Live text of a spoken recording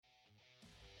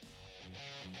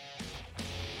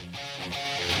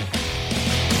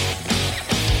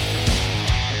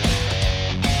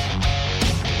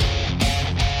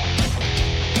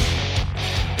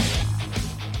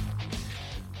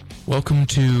Welcome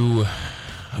to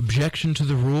Objection to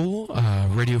the Rule,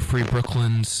 Radio Free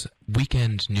Brooklyn's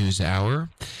Weekend News Hour.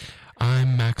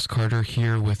 I'm Max Carter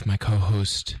here with my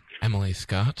co-host, Emily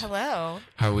Scott. Hello.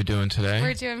 How are we doing today?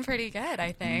 We're doing pretty good,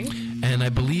 I think. And I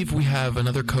believe we have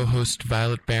another co-host,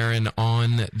 Violet Barron,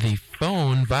 on the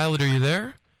phone. Violet, are you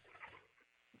there?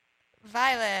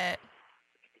 Violet.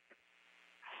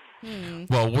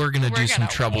 Well, we're going to do some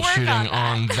troubleshooting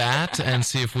on that and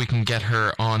see if we can get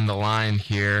her on the line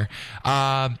here.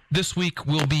 This week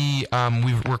we'll be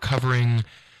we're covering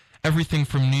everything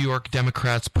from New York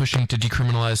Democrats pushing to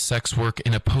decriminalize sex work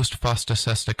in a post-Fosta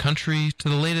Sesta country to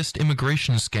the latest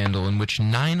immigration scandal in which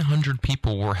 900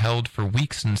 people were held for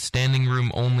weeks in standing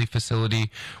room-only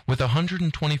facility with a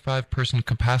 125-person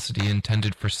capacity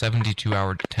intended for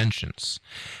 72-hour detentions.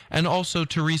 And also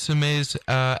Theresa May's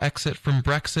exit from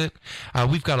Brexit.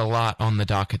 We've got a lot on the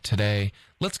docket today.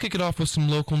 Let's kick it off with some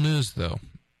local news, though.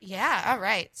 Yeah, all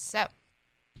right. So,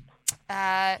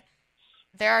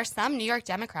 there are some New York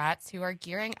Democrats who are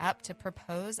gearing up to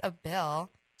propose a bill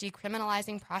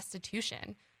decriminalizing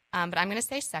prostitution. But I'm going to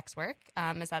say sex work,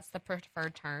 as that's the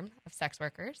preferred term of sex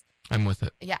workers. I'm with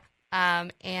it. Yeah.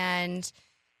 It's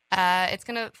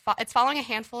following a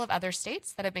handful of other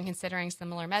states that have been considering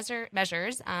similar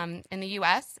measures. In the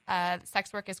U.S.,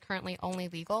 sex work is currently only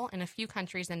legal in a few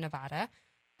countries in Nevada,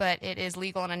 but it is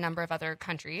legal in a number of other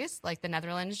countries like the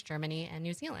Netherlands, Germany, and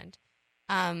New Zealand.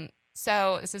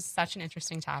 So this is such an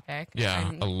interesting topic.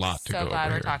 Yeah, a lot to go over. So glad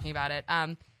we're talking about it.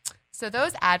 So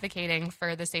those advocating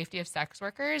for the safety of sex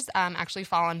workers actually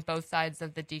fall on both sides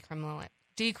of the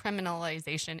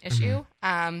decriminalization issue.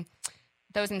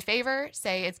 Those in favor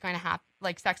say it's going to happen,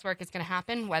 like sex work is going to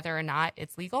happen whether or not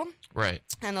it's legal. Right.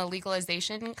 And the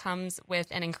legalization comes with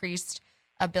an increased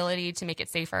ability to make it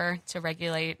safer, to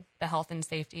regulate the health and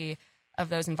safety of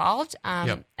those involved.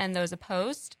 And those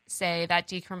opposed say that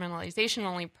decriminalization will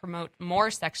only promote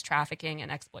more sex trafficking and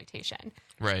exploitation.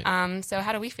 Right. So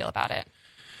how do we feel about it?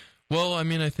 Well, I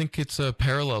mean, I think it's a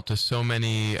parallel to so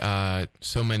many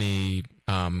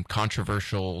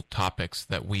controversial topics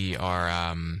that we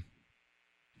are.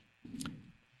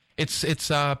 It's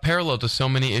parallel to so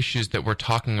many issues that we're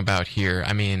talking about here.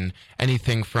 I mean,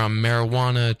 anything from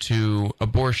marijuana to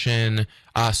abortion.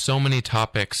 So many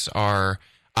topics are.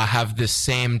 Have this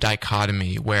same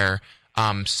dichotomy where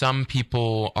some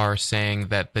people are saying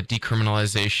that the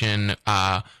decriminalization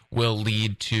will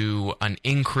lead to an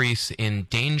increase in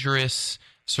dangerous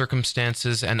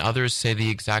circumstances, and others say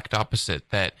the exact opposite,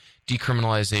 that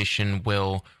decriminalization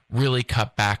will really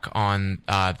cut back on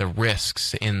the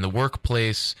risks in the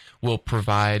workplace, will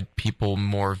provide people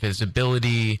more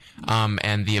visibility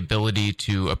and the ability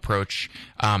to approach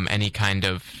any kind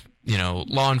of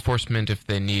law enforcement if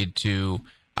they need to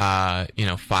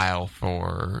file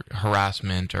for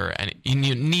harassment or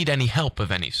need any help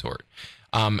of any sort.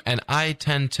 And I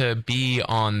tend to be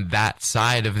on that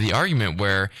side of the argument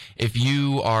where if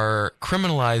you are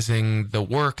criminalizing the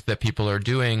work that people are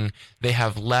doing, they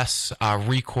have less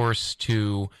recourse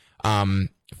to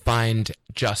find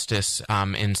justice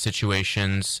in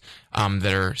situations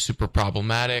that are super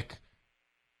problematic.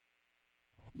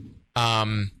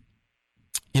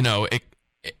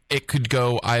 It could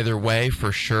go either way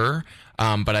for sure,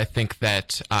 but I think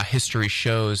that history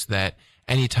shows that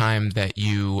anytime that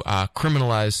you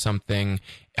criminalize something,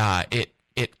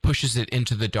 it pushes it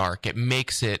into the dark. It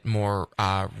makes it more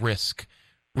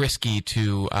risky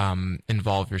to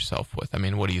involve yourself with. I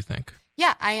mean, what do you think?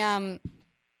 Yeah, I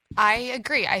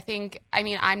agree.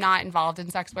 I'm not involved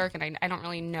in sex work, and I don't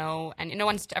really know, and no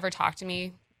one's ever talked to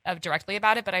me directly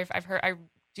about it, but I've heard, I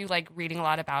do like reading a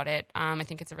lot about it. I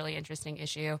think it's a really interesting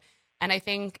issue. And I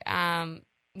think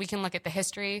we can look at the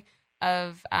history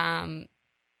of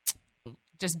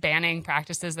just banning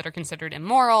practices that are considered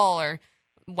immoral or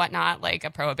whatnot, like a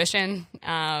prohibition. We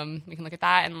can look at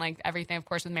that and like everything, of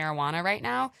course, with marijuana right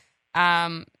now,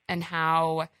 and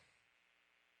how,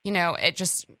 it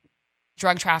just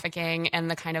drug trafficking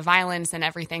and the kind of violence and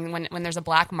everything when there's a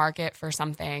black market for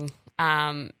something,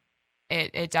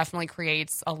 it definitely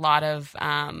creates a lot of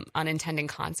unintended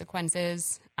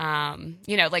consequences.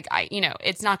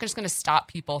 It's not just going to stop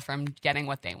people from getting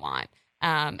what they want.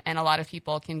 And a lot of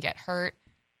people can get hurt.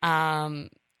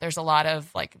 There's a lot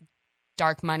of like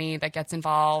dark money that gets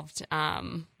involved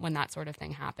when that sort of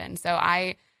thing happens. So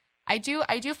I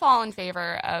do fall in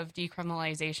favor of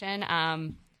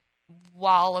decriminalization.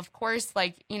 While of course,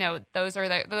 those are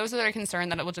the concern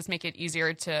that it will just make it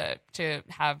easier to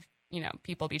have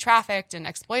people be trafficked and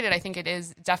exploited, I think it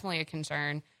is definitely a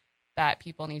concern that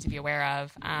people need to be aware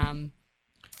of.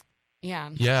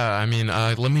 Yeah, I mean,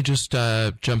 let me just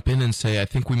jump in and say I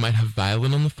think we might have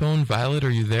Violet on the phone. Violet, are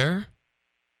you there?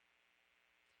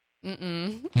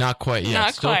 Not quite yet.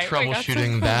 Not Still quite.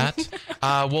 troubleshooting that.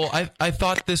 Well, I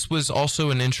thought this was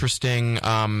also an interesting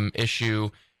issue.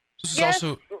 This is Yes.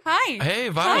 also. Hi. Hey,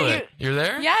 Violet, Hi. you're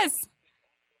there? Yes.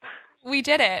 We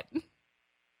did it.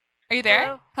 Are you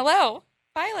there? Hello.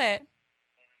 Violet.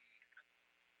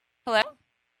 Hello?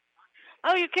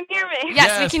 Oh, you can hear me? Yes,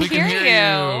 Yes, we can hear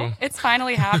you. It's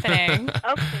finally happening.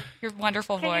 Okay. Your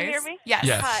wonderful Can voice. you hear me? Yes.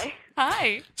 Yes. Hi.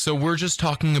 Hi. So we're just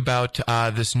talking about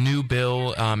this new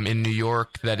bill in New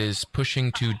York that is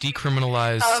pushing to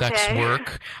decriminalize sex Okay.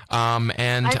 work.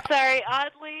 And I'm sorry.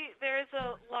 Oddly, there is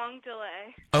a long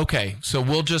delay. okay, so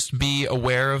we'll just be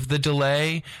aware of the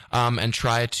delay and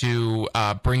try to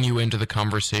bring you into the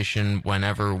conversation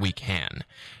whenever we can.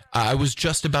 I was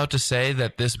just about to say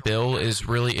that this bill is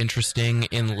really interesting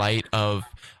in light of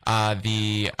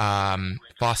the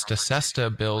FOSTA SESTA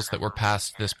bills that were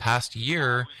passed this past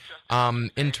year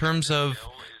in terms of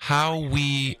how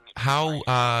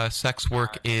sex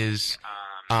work is.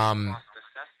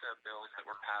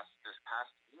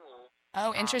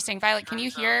 Oh, interesting. Violet, can you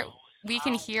hear? We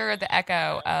can hear the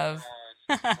echo of.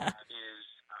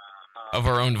 Of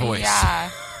our own voice. Yeah.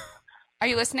 Are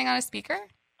you listening on a speaker?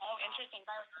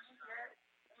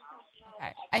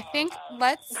 Okay. I think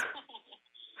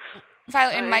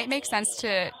Violet, it might make sense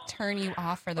to turn you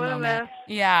off for the Wait a moment. minute.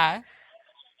 Yeah.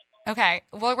 Okay.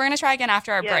 Well, we're going to try again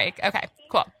after our Yeah. break. Okay,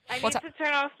 cool. I We'll need to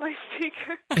turn off my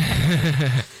speaker.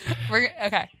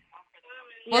 okay.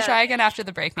 We'll Yes. try again after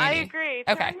the break, maybe. I agree.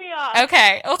 Okay. Turn me off.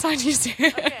 Okay. We'll talk to you soon.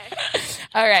 Okay.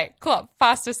 All right. Cool.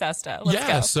 FOSTA SESTA. Let's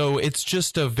Yeah, go. so it's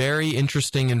just a very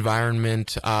interesting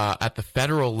environment at the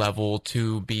federal level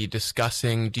to be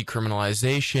discussing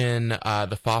decriminalization.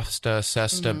 The FOSTA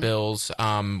SESTA bills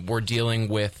we're dealing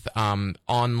with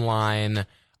online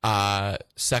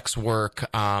sex work,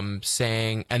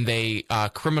 saying, and they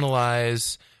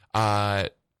criminalize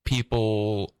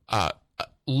people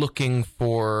looking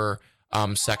for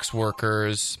sex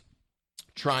workers,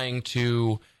 trying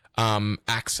to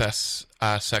access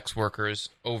sex workers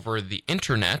over the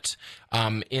internet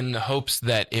in the hopes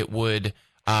that it would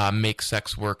make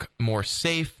sex work more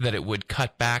safe, that it would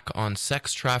cut back on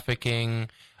sex trafficking.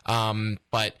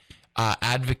 But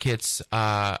advocates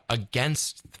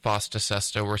against FOSTA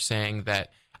SESTA were saying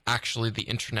that actually the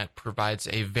internet provides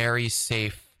a very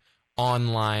safe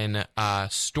online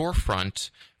storefront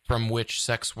from which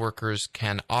sex workers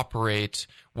can operate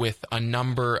with a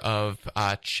number of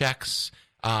checks,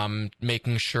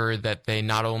 making sure that they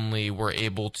not only were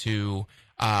able to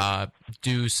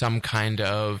do some kind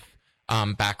of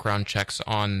background checks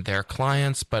on their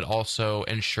clients, but also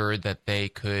ensure that they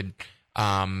could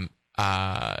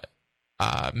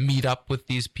meet up with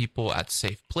these people at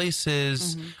safe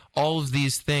places. All of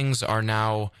these things are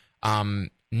now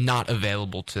not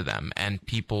available to them, and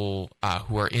people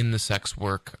who are in the sex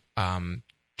work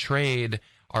trade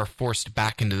are forced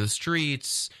back into the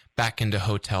streets, back into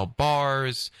hotel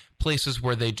bars, places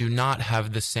where they do not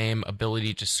have the same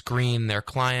ability to screen their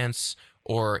clients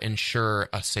or ensure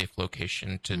a safe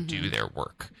location to do their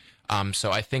work.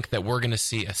 So I think that we're going to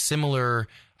see a similar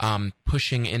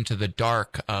pushing into the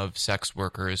dark of sex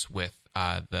workers with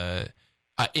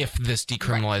if this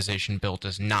decriminalization bill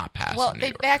does not pass. Well, in New they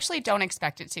York. actually don't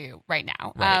expect it to right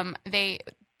now. Right.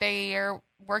 They are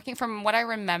working, from what I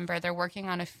remember, they're working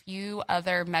on a few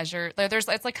other measures.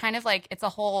 It's like kind of like it's a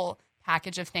whole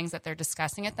package of things that they're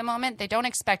discussing at the moment. They don't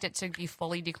expect it to be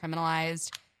fully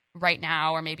decriminalized right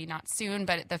now, or maybe not soon,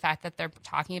 but the fact that they're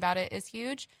talking about it is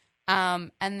huge.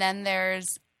 And then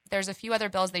there's a few other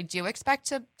bills they do expect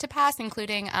to pass,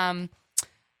 including I'm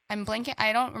blanking.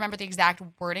 I don't remember the exact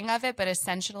wording of it, but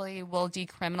essentially will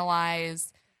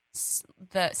decriminalize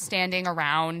the standing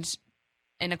around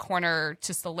in a corner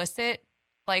to solicit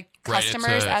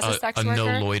customers as a sex worker.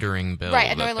 no loitering bill.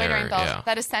 Right, a no loitering bill. Yeah.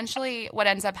 That essentially what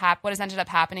has ended up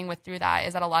happening through that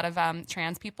is that a lot of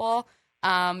trans people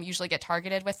usually get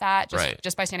targeted with that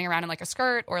just by standing around in like a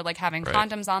skirt or like having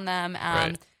condoms on them.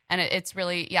 And it's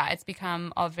really, it's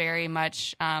become a very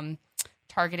much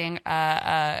targeting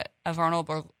a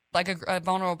vulnerable, a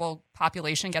vulnerable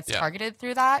population gets targeted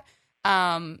through that.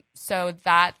 So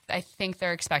that I think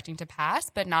they're expecting to pass,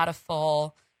 but not a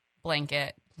full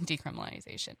blanket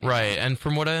decriminalization. Right. And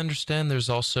from what I understand, there's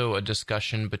also a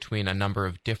discussion between a number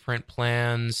of different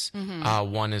plans.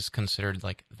 One is considered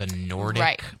like the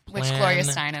Nordic plan. Which Gloria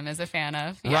Steinem is a fan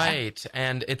of. Yeah. Right.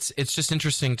 And it's just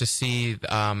interesting to see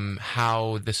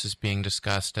how this is being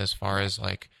discussed as far as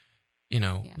like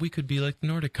we could be like the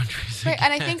Nordic countries. Right,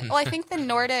 again. and I think the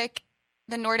Nordic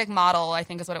model, I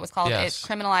think is what it was called. Yes. It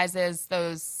criminalizes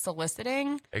those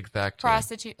soliciting exactly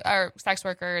prostitute or sex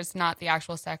workers, not the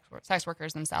actual sex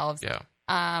workers themselves. Yeah.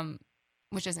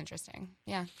 Which is interesting.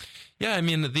 Yeah. Yeah, I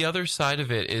mean, the other side of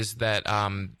it is that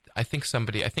I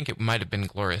think it might have been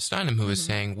Gloria Steinem who was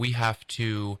saying we have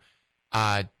to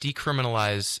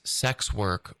decriminalize sex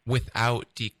work without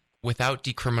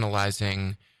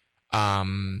decriminalizing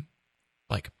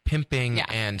like pimping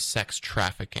and sex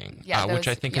trafficking, which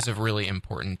I think is a really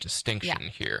important distinction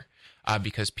here,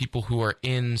 because people who are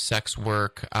in sex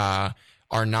work are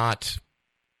not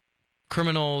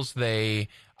criminals. They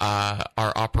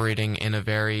are operating in a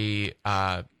very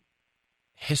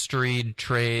historied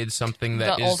trade, something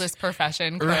that the is oldest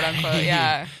profession, quote right, unquote.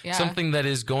 Yeah. something that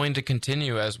is going to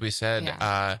continue, as we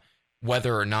said,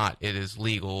 whether or not it is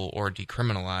legal or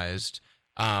decriminalized.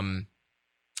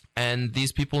 And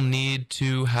these people need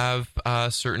to have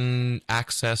certain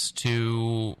access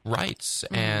to rights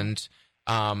and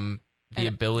the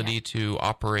ability to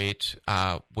operate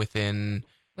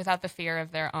without the fear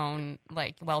of their own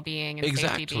like well-being and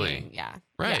safety being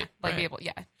right.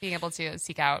 Being able to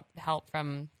seek out help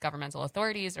from governmental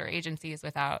authorities or agencies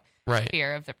without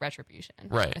fear of the retribution,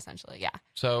 essentially.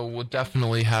 So we'll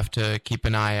definitely have to keep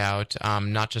an eye out,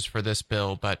 not just for this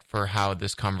bill, but for how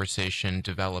this conversation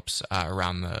develops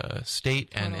around the state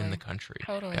and in the country.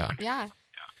 Totally. Yeah.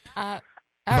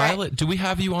 Violet, do we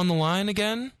have you on the line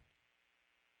again?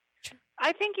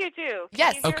 I think you do.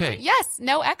 Yes. Okay. Yes.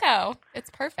 No echo.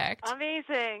 It's perfect.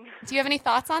 Amazing. Do you have any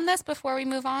thoughts on this before we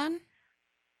move on? Yeah,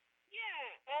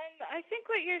 I think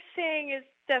what you're saying is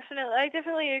I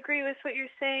definitely agree with what you're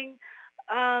saying.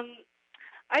 I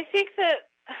think that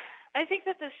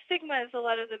the stigma is a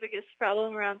lot of the biggest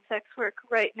problem around sex work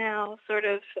right now. Sort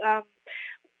of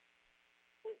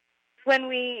when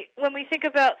we think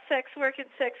about sex work and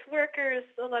sex workers,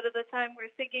 a lot of the time we're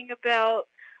thinking about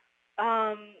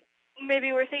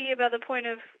maybe we're thinking about the point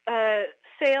of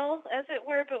sale, as it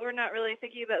were, but we're not really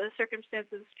thinking about the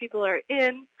circumstances people are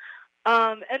in.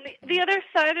 And the other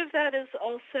side of that is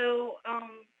also,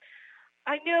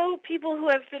 I know people who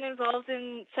have been involved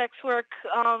in sex work,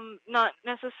 not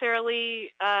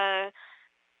necessarily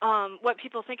what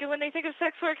people think of when they think of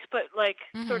sex work, but like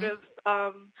sort of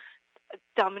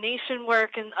domination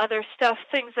work and other stuff,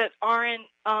 things that aren't,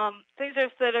 things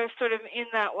that are sort of in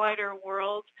that wider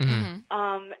world.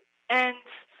 And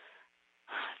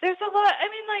there's a lot,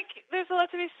 there's a lot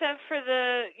to be said for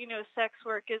the, sex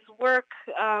work is work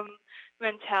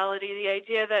mentality, the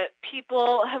idea that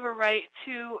people have a right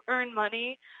to earn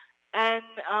money and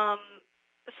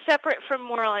separate from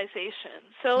moralization.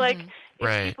 So, like,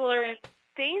 if people are in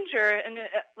danger, and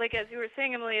like as you were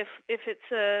saying, Emily, if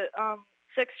it's a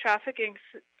sex trafficking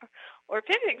or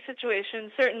pimping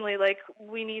situation, certainly, like,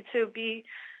 we need to be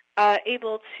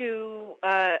able to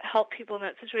help people in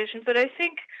that situation. But I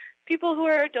think people who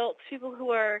are adults, people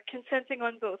who are consenting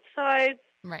on both sides,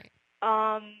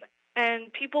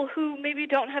 and people who maybe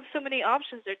don't have so many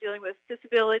options, they're dealing with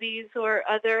disabilities or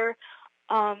other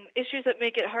issues that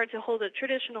make it hard to hold a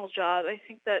traditional job. I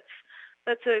think that's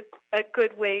a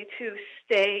good way to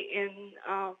stay in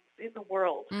the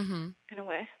world in a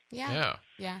way. Yeah.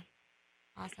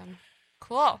 Awesome.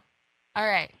 Cool. All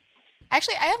right.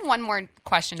 Actually, I have one more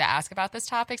question to ask about this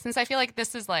topic, since I feel like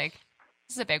this is a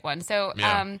big one. So,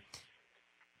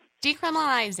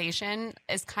 decriminalization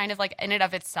is kind of like in and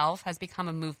of itself has become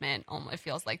a movement. It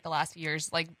feels like the last few years,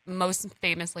 like most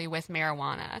famously with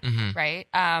marijuana, right?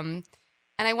 And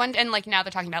I wonder, and like now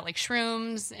they're talking about like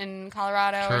shrooms in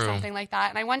Colorado or something like that.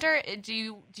 And I wonder,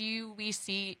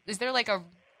 is there like a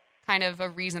kind of a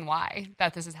reason why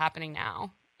that this is happening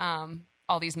now?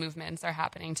 All these movements are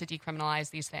happening to decriminalize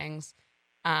these things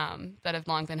that have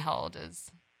long been held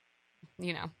as,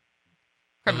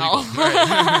 criminal.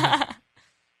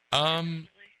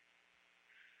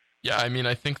 Yeah, I mean,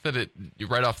 I think that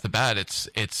right off the bat,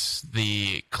 it's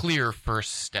the clear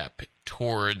first step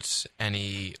towards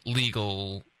any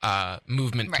legal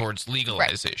movement towards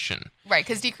legalization. Right,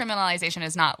 because decriminalization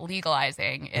is not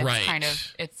legalizing. It's kind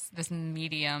of, it's this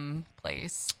medium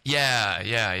place. Yeah.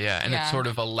 And it sort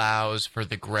of allows for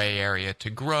the gray area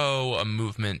to grow, a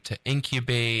movement to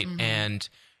incubate, and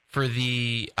for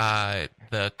the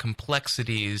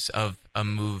complexities of a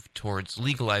move towards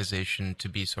legalization to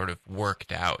be sort of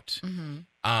worked out.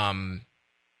 I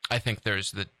think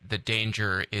there's the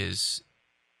danger is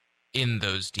in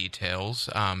those details,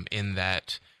 in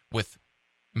that with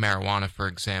marijuana, for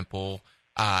example,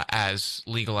 as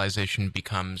legalization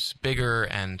becomes bigger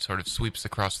and sort of sweeps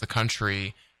across the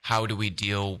country, how do we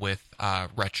deal with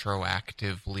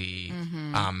retroactively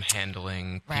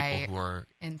handling people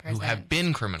who have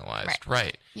been criminalized?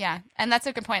 Right. Yeah, and that's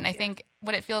a good point. And I think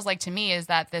what it feels like to me is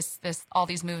that all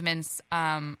these movements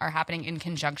are happening in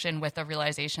conjunction with the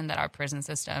realization that our prison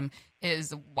system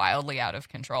is wildly out of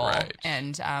control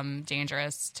and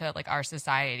dangerous to like our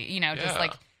society. You know, just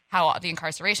like how the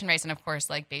incarceration rates, and of course,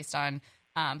 like based on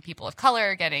people of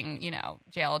color getting, you know,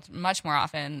 jailed much more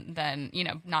often than, you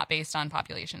know, not based on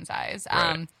population size.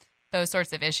 Those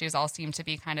sorts of issues all seem to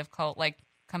be kind of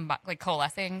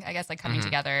coalescing, I guess, like coming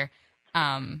together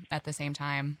at the same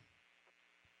time.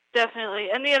 Definitely.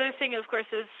 And the other thing, of course,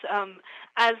 is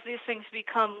as these things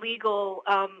become legal,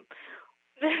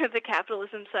 the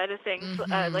capitalism side of things,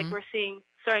 like we're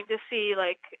starting to see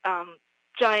like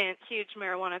giant, huge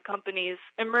marijuana companies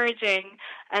emerging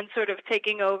and sort of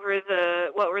taking over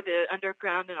what were the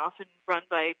underground and often run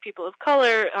by people of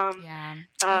color,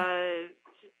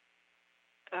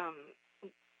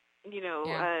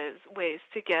 ways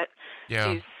to get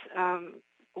these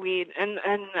weed. And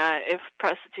if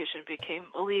prostitution became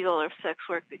illegal or sex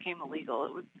work became illegal,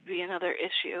 it would be another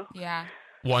issue. Yeah.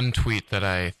 One tweet that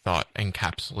I thought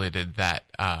encapsulated that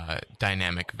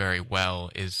dynamic very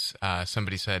well is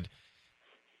somebody said,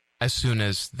 as soon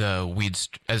as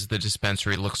the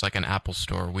dispensary looks like an Apple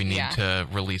store, we need to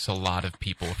release a lot of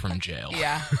people from jail.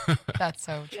 Yeah, that's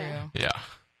so true. Yeah.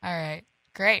 All right,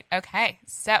 great. Okay,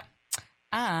 so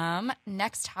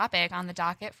next topic on the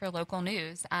docket for local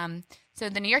news. So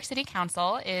the New York City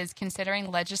Council is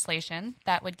considering legislation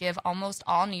that would give almost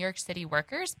all New York City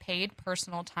workers paid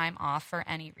personal time off for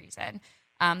any reason.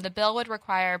 The bill would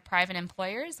require private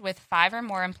employers with 5 or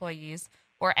more employees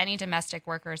or any domestic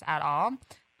workers at all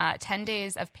 10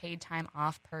 days of paid time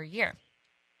off per year.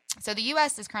 So the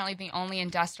U.S. is currently the only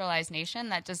industrialized nation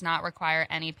that does not require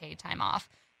any paid time off,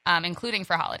 including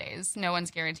for holidays. No one's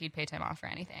guaranteed paid time off for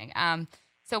anything.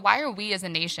 So why are we as a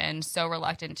nation so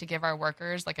reluctant to give our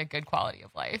workers like a good quality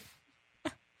of life?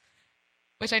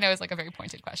 Which I know is like a very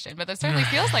pointed question, but that certainly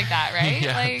feels like that,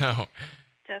 right? No.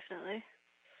 Definitely.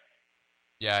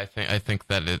 Yeah, I think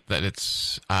that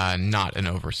it's not an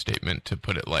overstatement to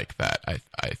put it like that. I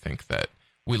think that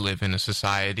we live in a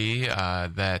society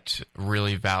that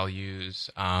really values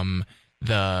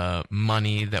the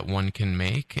money that one can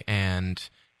make, and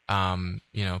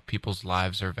people's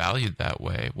lives are valued that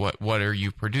way. What are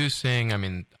you producing? I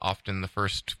mean, often the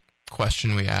first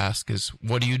question we ask is,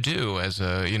 what do you do as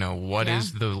what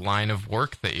is the line of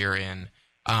work that you're in?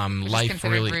 Life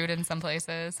considered really rude in some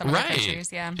places, some other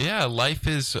countries, life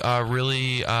is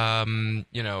really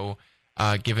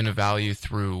given a value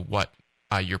through what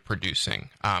you're producing,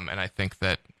 and I think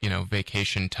that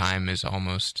vacation time is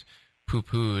almost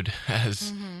poo-pooed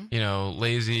as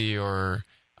lazy or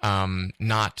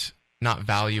not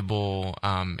valuable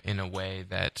in a way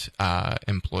that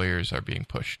employers are being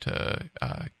pushed to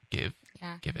give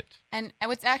it. And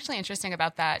what's actually interesting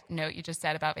about that note you just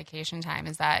said about vacation time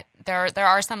is that there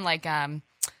are some like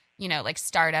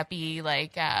startup-y,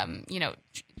 like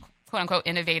quote unquote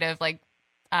innovative like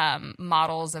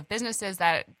models of businesses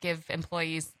that give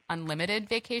employees unlimited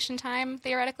vacation time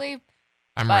theoretically.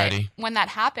 I'm ready. When that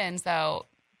happens, though,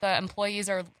 the employees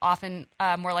are often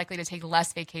more likely to take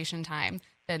less vacation time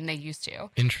than they used to.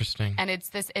 Interesting. And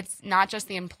it's not just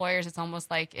the employers, it's almost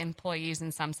like employees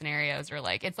in some scenarios, or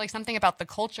like it's like something about the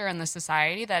culture and the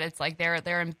society that it's like they're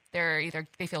either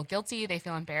they feel guilty, they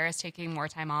feel embarrassed taking more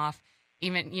time off,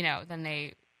 even than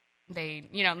they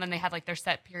then they have like their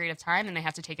set period of time and they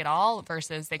have to take it all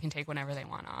versus they can take whenever they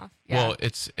want off. Yeah. Well,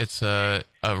 it's a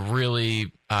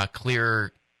really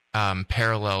clear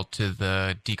parallel to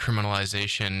the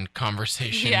decriminalization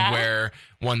conversation where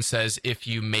one says if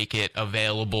you make it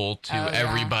available to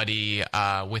everybody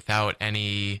without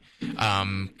any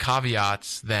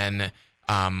caveats, then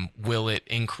will it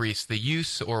increase the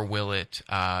use or will it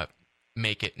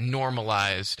make it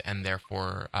normalized and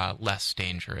therefore less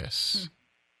dangerous?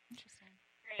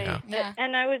 Right. Yeah.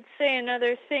 And I would say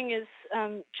another thing is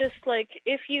just like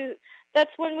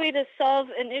that's one way to solve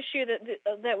an issue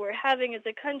that we're having as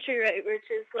a country, right? Which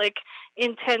is like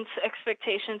intense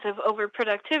expectations of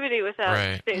overproductivity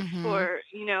without space for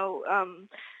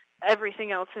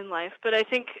everything else in life. But I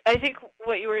think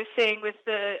what you were saying with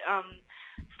the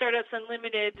startups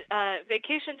unlimited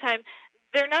vacation time,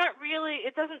 they're not really.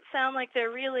 It doesn't sound like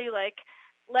they're really like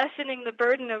lessening the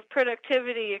burden of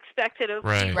productivity expected of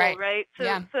people, right? So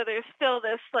there's still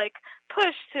this like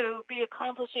push to be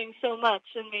accomplishing so much,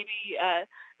 and maybe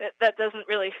that doesn't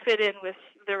really fit in with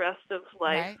the rest of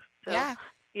life. Right. So. Yeah.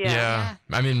 Yeah.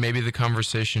 I mean, maybe the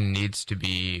conversation needs to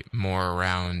be more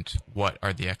around what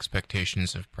are the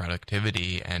expectations of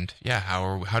productivity, and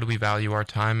how do we value our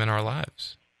time and our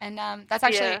lives? And that's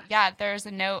actually, there's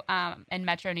a note in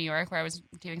Metro New York where I was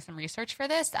doing some research for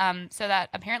this, so that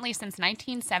apparently since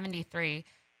 1973,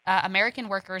 American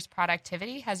workers'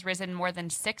 productivity has risen more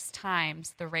than 6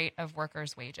 times the rate of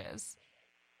workers' wages.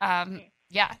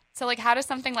 So like, how does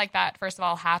something like that, first of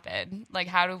all, happen? Like,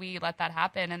 how do we let that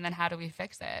happen, and then how do we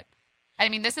fix it? I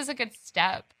mean, this is a good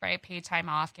step, right? Paid time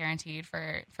off guaranteed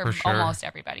for sure. Almost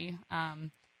everybody.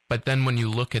 But then when you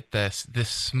look at this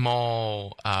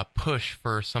small push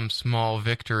for some small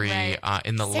victory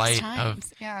in the 6 light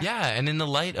times. of and in the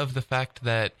light of the fact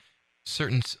that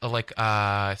certain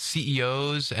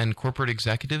CEOs and corporate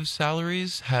executives'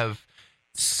 salaries have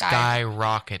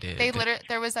skyrocketed.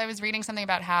 I was reading something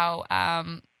about how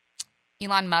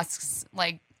Elon Musk's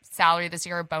salary this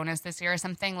year or bonus this year or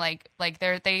something like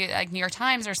New York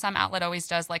Times or some outlet always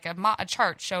does like a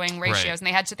chart showing ratios, and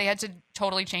they had to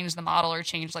totally change the model or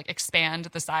expand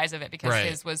the size of it because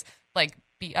his was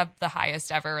be up the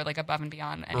highest ever, above and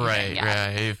beyond anything.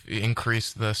 They've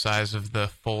increased the size of the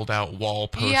fold out wall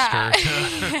poster.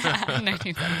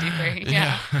 1973.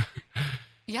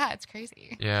 Yeah, it's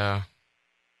crazy. Yeah.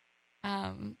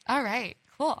 All right,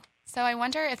 cool. So I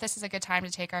wonder if this is a good time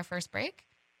to take our first break.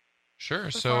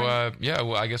 Sure. So, I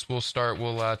guess we'll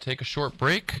take a short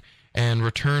break and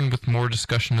return with more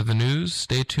discussion of the news.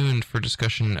 Stay tuned for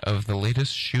discussion of the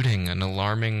latest shooting, an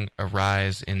alarming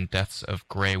rise in deaths of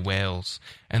gray whales,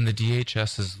 and the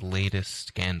DHS's latest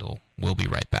scandal. We'll be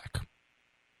right back.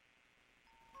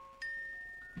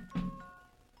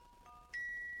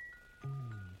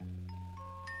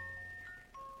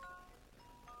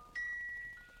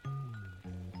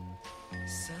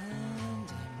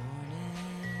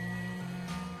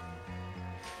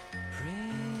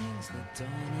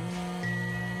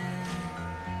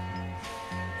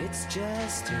 It's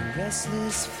just a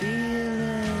restless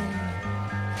feeling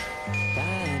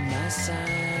by my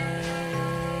side.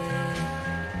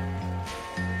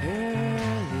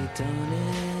 Early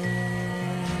dawning,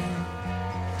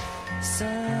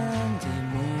 Sunday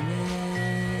morning.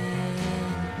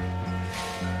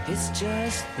 It's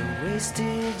just the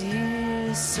wasted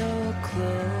years so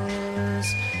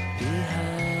close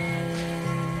behind.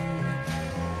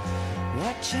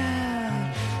 Watch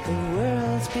out, the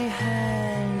world's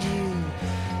behind you.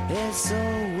 There's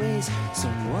always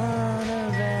someone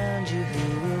around you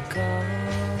who will call.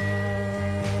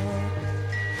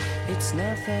 It's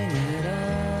nothing at all.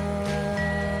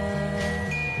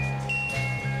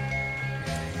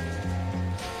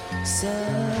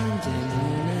 Sunday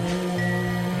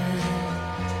morning,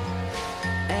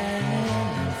 and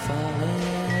I'm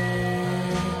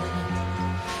falling.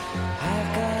 I've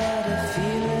got a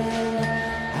feeling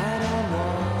I don't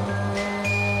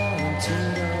want to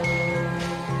know.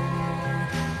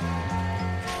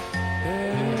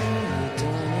 Early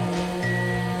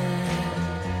dawning,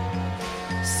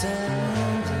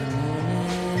 Sunday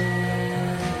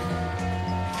morning.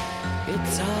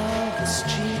 It's all the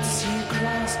streets you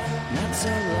crossed not so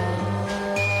long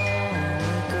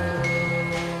ago.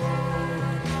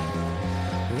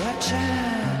 Watch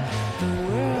out, the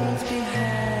world's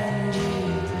behind you.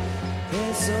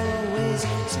 There's always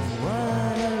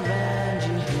someone around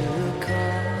you who will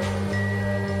call.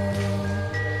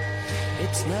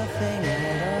 It's nothing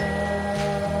at all.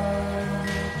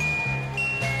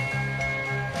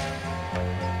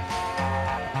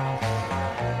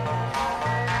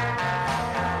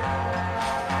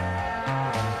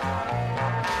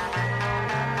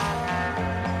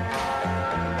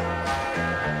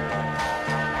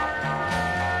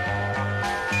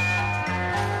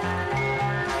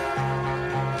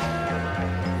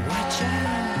 Watch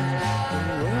out, the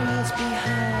world's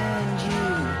behind you.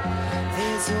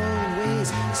 There's always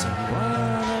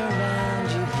someone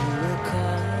around you who will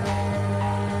call.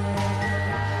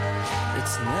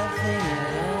 It's nothing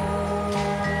at all.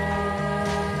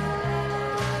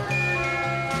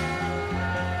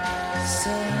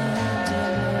 Sunday morning,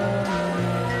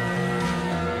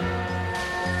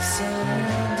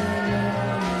 Sunday morning,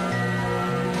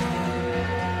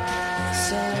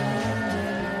 Sunday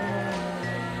morning.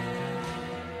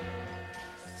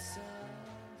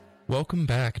 Welcome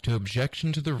back to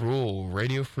Objection to the Rule,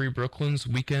 Radio Free Brooklyn's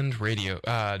weekend radio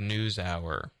news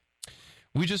hour.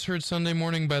 We just heard Sunday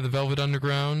Morning by the Velvet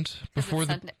Underground. Before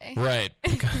Sunday. Right.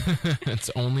 It's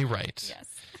only right. Yes.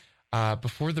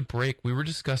 Before the break, we were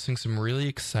discussing some really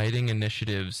exciting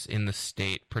initiatives in the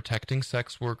state, protecting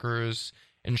sex workers,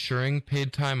 ensuring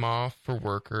paid time off for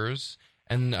workers,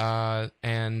 and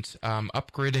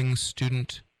upgrading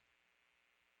student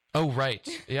Oh, right.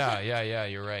 Yeah.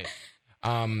 You're right.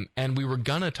 And we were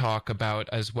gonna talk about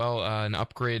as well an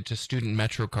upgrade to student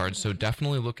Metro cards. So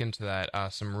definitely look into that.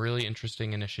 Some really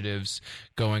interesting initiatives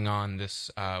going on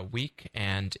this week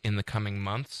and in the coming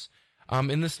months.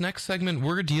 In this next segment,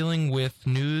 we're dealing with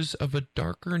news of a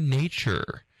darker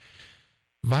nature.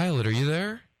 Violet, are you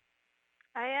there?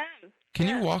 I am. Can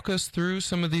you Yes. walk us through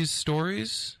some of these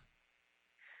stories?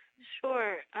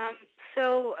 Sure.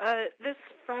 So this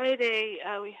Friday,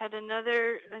 we had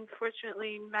another,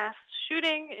 unfortunately, mass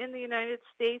shooting in the United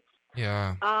States.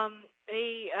 Yeah.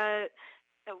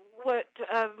 What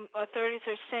authorities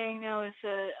are saying now is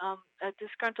a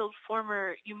disgruntled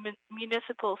former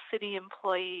municipal city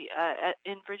employee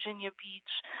in Virginia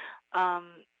Beach uh,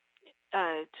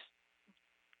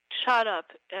 shot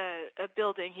up a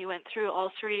building. He went through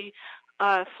all three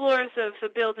floors of the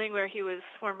building where he was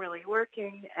formerly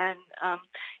working, and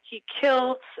he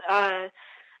killed at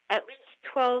least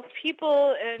 12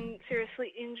 people and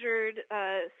seriously injured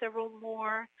several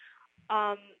more.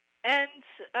 And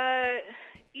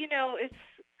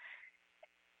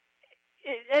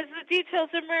as the details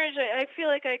emerge, I feel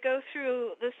like I go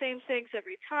through the same things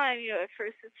every time. At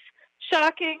first it's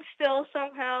shocking, still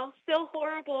somehow, still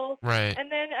horrible, Right.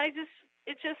 and then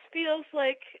it just feels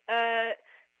like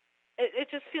it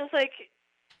just feels like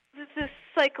this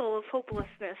cycle of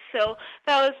hopelessness. So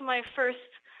that was my first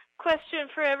question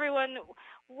for everyone.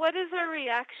 What is our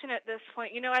reaction at this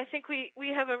point? I think we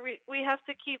have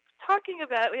to keep talking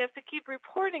about it. We have to keep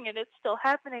reporting it. It's still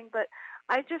happening, but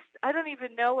I don't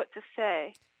even know what to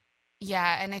say.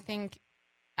 Yeah, and I think,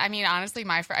 I mean, honestly,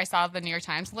 I saw the New York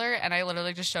Times alert, and I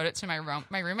literally just showed it to my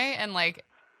roommate, and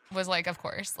was like, of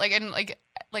course, and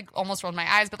almost rolled my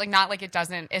eyes, but not like it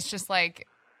doesn't. It's just like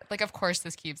of course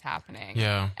this keeps happening.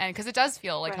 Yeah. And because it does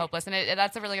feel like Right. hopeless, and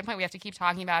that's a really good point. We have to keep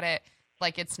talking about it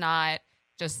like it's not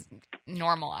just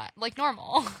normal,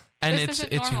 normal. And This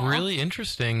isn't it's normal. really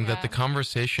interesting that Yeah. the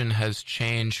conversation has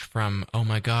changed from, oh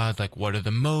my God, what are the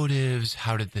motives?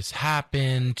 How did this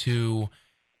happen? To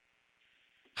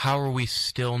how are we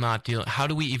still not dealing? How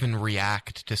do we even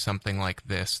react to something like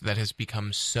this that has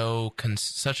become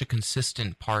such a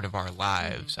consistent part of our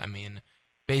lives? I mean,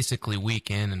 basically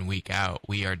week in and week out,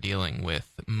 we are dealing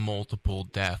with multiple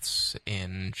deaths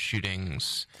in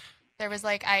shootings. There was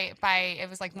it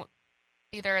was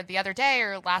either the other day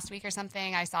or last week or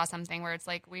something, I saw something where it's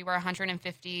we were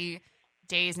 150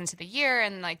 days into the year,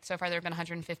 and so far there have been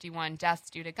 151 deaths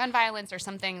due to gun violence or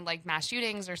something, mass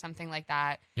shootings or something like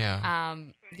that. Yeah.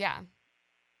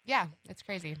 Yeah, it's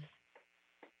crazy.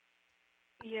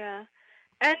 Yeah,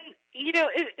 and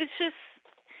it's just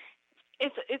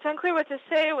it's unclear what to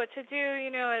say, what to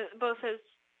do. Both as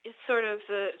it's sort of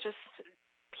just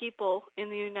people in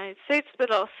the United States,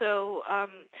 but also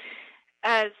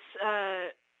as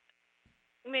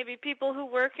maybe people who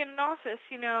work in an office.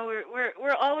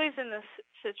 We're always in this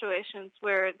situations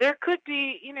where there could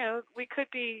be, we could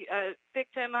be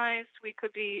victimized, we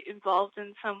could be involved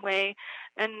in some way,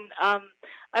 and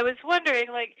I was wondering,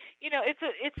 it's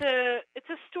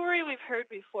a story we've heard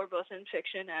before, both in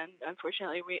fiction and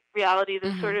unfortunately reality.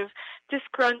 This sort of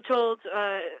disgruntled,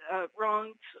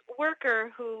 wronged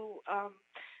worker who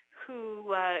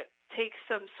takes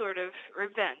some sort of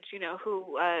revenge,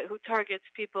 who targets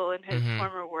people in his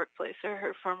former workplace or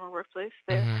her former workplace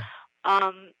there.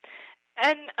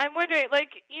 And I'm wondering,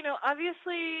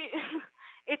 obviously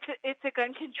it's a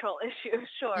gun control issue,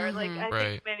 sure. I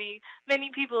think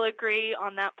many people agree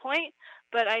on that point,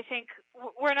 but I think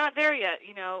we're not there yet.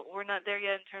 We're not there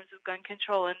yet in terms of gun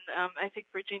control, and I think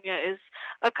Virginia is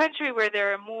a country where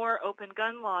there are more open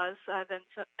gun laws than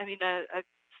a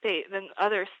state than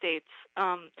other states.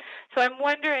 So I'm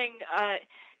wondering,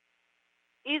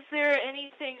 is there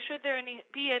anything? Should there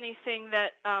be anything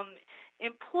that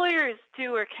employers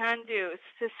do or can do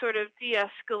to sort of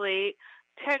de-escalate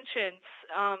tensions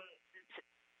as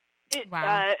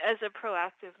a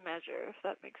proactive measure, if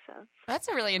that makes sense? That's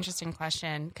a really interesting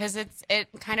question, because it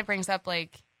kind of brings up the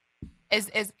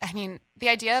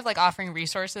idea of offering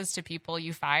resources to people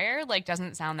you fire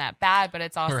doesn't sound that bad, but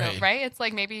it's also right. It's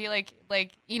maybe but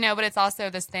it's also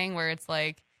this thing where it's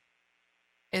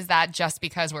is that just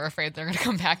because we're afraid they're going to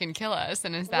come back and kill us?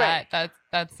 And is that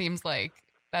that seems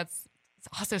that's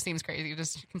also seems crazy.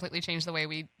 Just completely change the way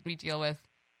we deal with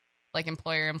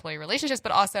employer-employee relationships,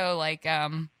 but also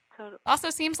also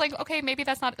seems okay, maybe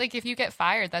that's not if you get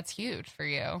fired, that's huge for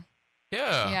you.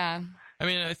 Yeah. I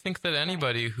mean, I think that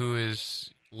anybody who is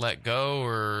let go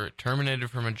or terminated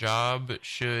from a job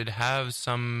should have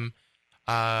some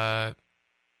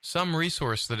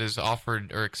resource that is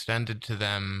offered or extended to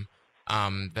them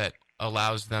that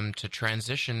allows them to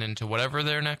transition into whatever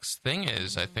their next thing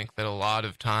is. I think that a lot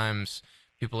of times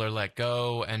people are let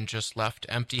go and just left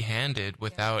empty-handed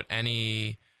without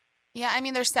any... Yeah, I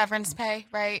mean, there's severance pay,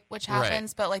 right? Which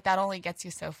happens, but like that only gets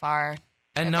you so far.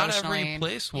 And not every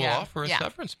place will offer a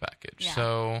severance package. Yeah.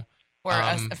 So... Or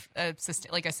a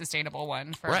sustainable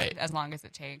one for as long as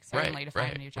it takes, certainly, to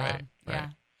find a new job. Yeah.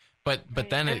 But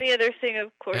then and the other thing, of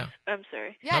course, I'm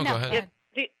sorry. Yeah, no, go ahead.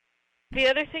 The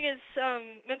other thing is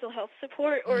mental health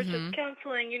support or just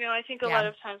counseling. You know, I think a lot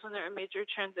of times when there are major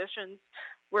transitions,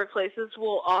 workplaces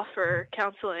will offer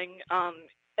counseling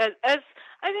as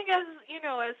I think as you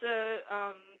know, as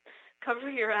a cover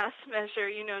your ass measure.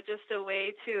 You know, just a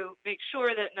way to make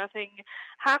sure that nothing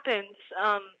happens.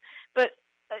 But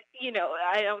you know,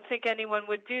 I don't think anyone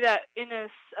would do that in a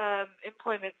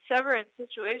employment severance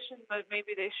situation, but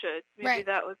maybe they should. Maybe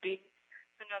that would be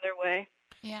another way.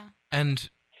 Yeah. And,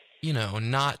 you know,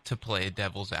 not to play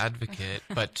devil's advocate,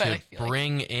 but to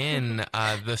bring in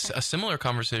a similar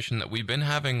conversation that we've been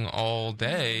having all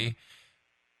day.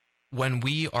 When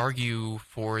we argue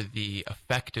for the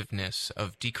effectiveness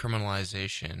of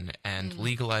decriminalization and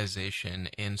legalization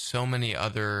in so many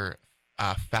other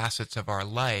facets of our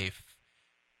life,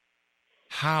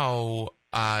 how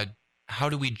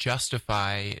do we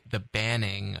justify the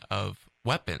banning of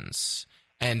weapons?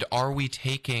 And are we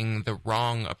taking the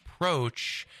wrong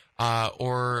approach?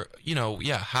 Or, you know,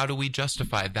 how do we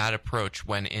justify that approach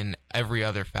when in every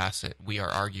other facet we are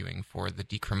arguing for the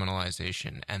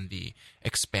decriminalization and the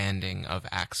expanding of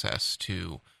access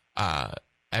to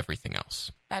everything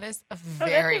else? That is a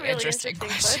very really interesting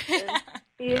question.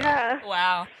 Yeah.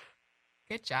 Wow.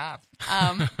 Good job.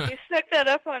 You snuck that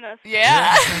up on us.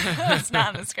 Yeah. It's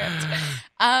not in the script.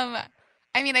 I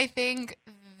mean, I think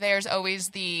there's always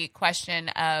the question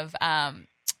of,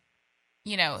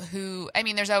 you know,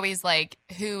 there's always like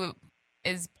who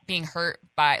is being hurt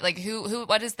by, like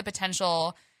what is the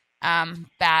potential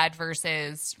bad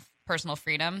versus personal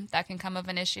freedom that can come of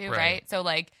an issue, right? So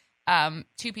like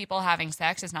two people having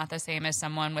sex is not the same as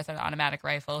someone with an automatic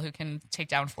rifle who can take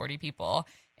down 40 people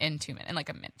in 2 minutes, in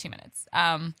like 2 minutes.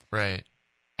 Right.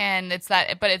 And it's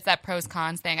that pros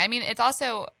cons thing. I mean, it's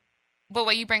also, but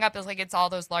what you bring up is like, it's all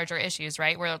those larger issues,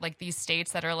 right? Where like these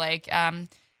states that are like,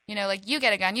 you know, like you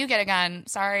get a gun.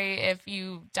 Sorry if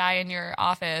you die in your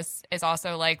office is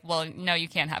also like, well, no, you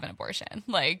can't have an abortion.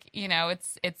 Like, you know,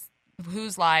 it's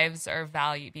whose lives are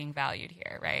being valued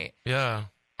here, right? Yeah.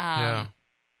 Yeah.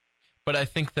 But I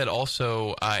think that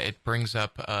also it brings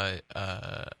up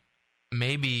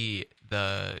maybe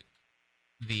the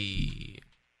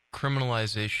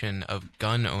criminalization of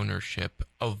gun ownership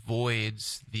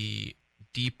avoids the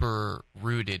deeper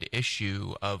rooted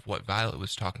issue of what Violet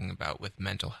was talking about with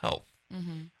mental health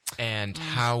and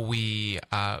how we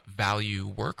value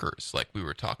workers, like we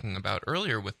were talking about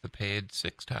earlier with the paid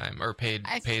sick time or paid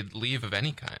leave of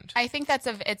any kind. I think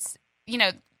it's you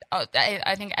know,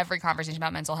 I think every conversation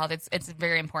about mental health, it's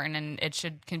very important and it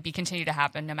can continue to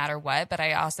happen no matter what. But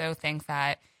I also think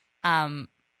that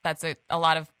that's a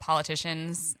lot of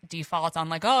politicians default on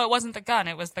like, oh, it wasn't the gun,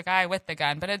 it was the guy with the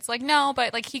gun. But it's like, no,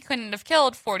 but like he couldn't have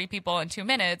killed 40 people in 2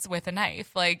 minutes with a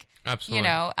knife. Like, absolutely.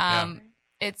 You know,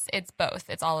 it's both.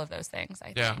 It's all of those things,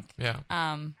 I think. Yeah.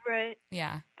 Right.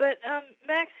 Yeah. But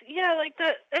Max, yeah, like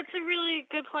that's a really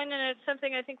good point, and it's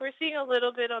something I think we're seeing a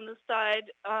little bit on the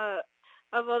side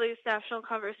of all these national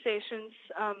conversations.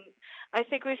 I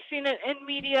think we've seen it in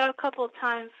media a couple of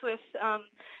times with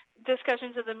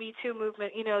discussions of the Me Too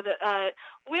movement. You know, that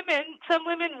some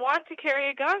women want to carry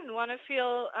a gun, want to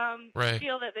feel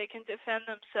that they can defend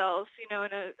themselves, you know,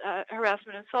 in a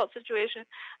harassment assault situation.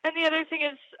 And the other thing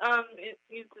is,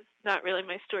 it's not really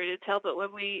my story to tell, but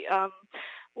when we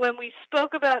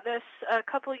spoke about this a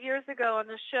couple of years ago on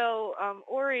the show,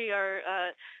 Ori, our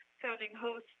founding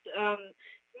host,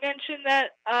 mentioned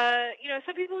that you know,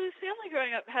 some people whose family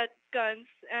growing up had guns,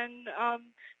 and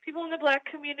people in the Black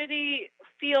community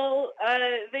feel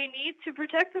they need to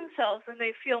protect themselves, and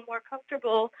they feel more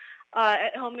comfortable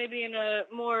at home, maybe in a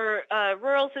more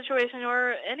rural situation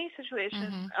or any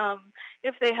situation,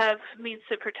 if they have means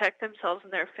to protect themselves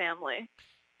and their family.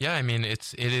 Yeah, I mean,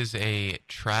 it is a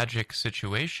tragic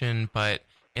situation, but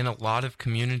in a lot of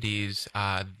communities,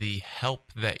 the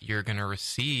help that you're going to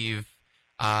receive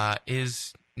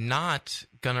is not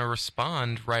going to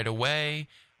respond right away.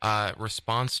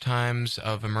 Response times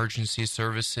of emergency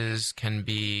services can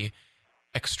be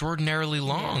extraordinarily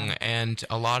long, and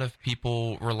a lot of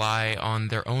people rely on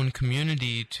their own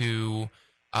community to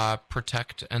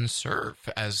protect and serve,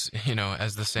 as you know,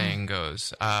 as the saying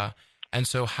goes. And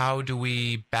so how do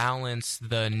we balance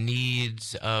the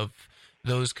needs of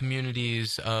those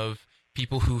communities of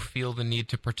people who feel the need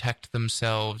to protect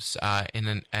themselves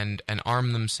and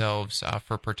arm themselves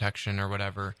for protection or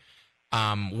whatever,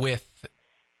 with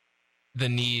the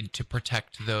need to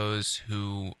protect those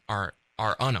who are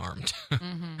unarmed.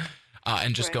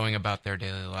 And just going about their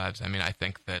daily lives. I mean, I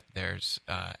think that there's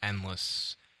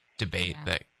endless debate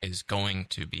that is going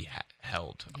to be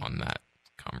held on that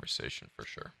conversation for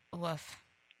sure. Woof.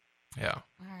 Yeah.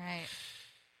 All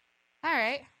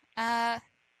right.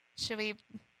 Should we?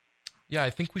 Yeah, I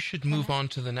think we should move on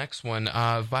to the next one.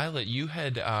 Violet, you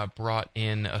had brought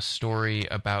in a story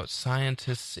about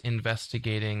scientists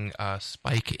investigating a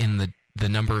spike in the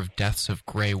number of deaths of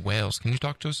gray whales. Can you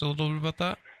talk to us a little bit about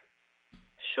that?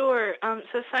 Sure.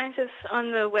 So scientists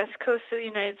on the west coast of the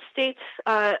United States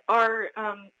are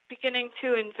beginning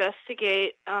to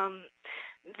investigate an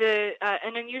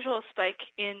unusual spike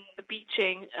in the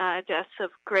beaching deaths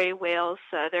of gray whales.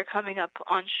 They're coming up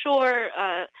on shore,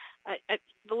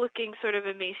 looking sort of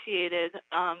emaciated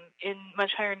in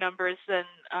much higher numbers than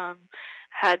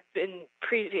had been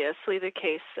previously the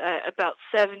case. About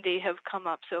 70 have come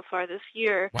up so far this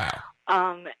year.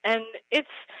 Wow. And it's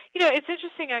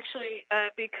interesting actually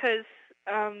because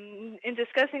in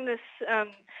discussing this,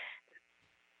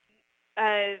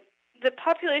 the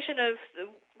population of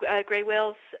gray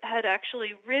whales had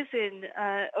actually risen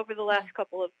over the last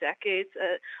couple of decades.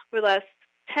 Over the last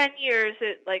 10 years,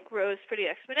 it rose pretty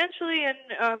exponentially,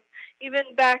 and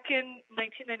even back in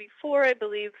 1994, I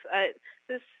believe,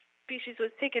 this species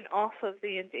was taken off of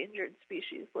the endangered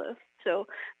species list. So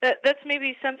that's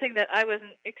maybe something that I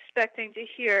wasn't expecting to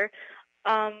hear.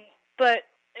 But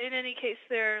in any case,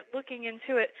 they're looking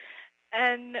into it.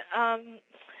 And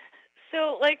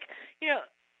so,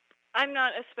 I'm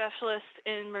not a specialist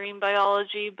in marine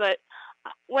biology, but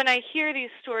when I hear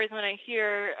these stories, when I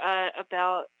hear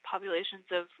about populations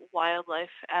of wildlife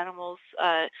animals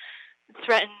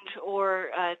threatened or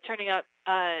turning up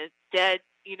dead,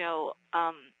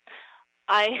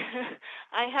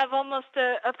 I have almost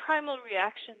a primal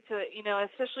reaction to it,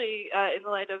 especially in the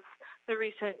light of the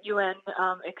recent UN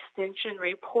extinction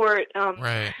report.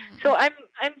 Right. So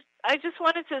I just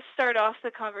wanted to start off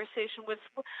the conversation with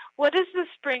what does this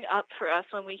bring up for us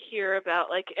when we hear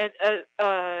about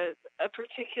a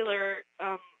particular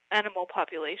animal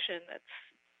population that's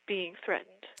being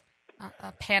threatened?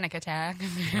 A panic attack.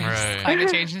 Right.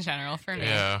 Climate change in general for me.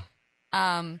 Yeah.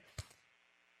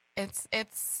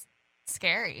 It's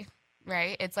scary,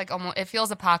 right? It's almost, it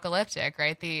feels apocalyptic,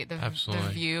 right? The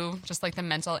Absolutely. view, just the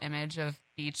mental image of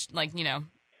beach,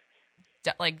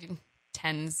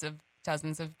 tens of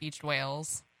dozens of beached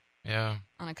whales. Yeah.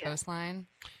 On a coastline.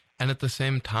 And at the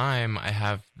same time, I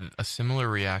have a similar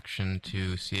reaction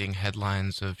to seeing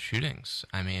headlines of shootings.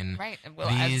 I mean, right. Well,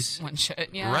 as one should,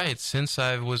 yeah. Right. Since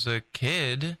I was a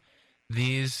kid,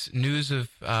 these news of,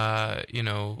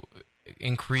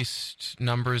 increased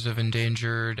numbers of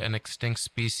endangered and extinct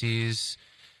species,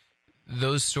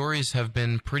 those stories have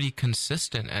been pretty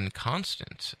consistent and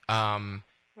constant. Right.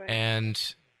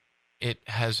 And it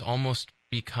has almost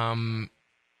become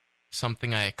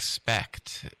something I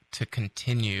expect to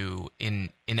continue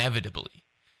inevitably,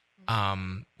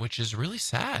 which is really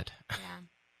sad.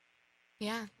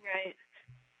 Yeah. Right.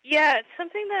 Yeah, it's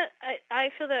something that I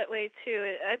feel that way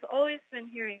too. I've always been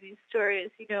hearing these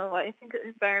stories. I think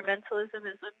environmentalism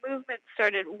as a movement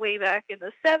started way back in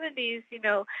the 70s,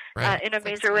 Right. in a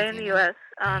major way in the U.S.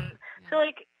 So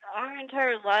our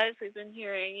entire lives we've been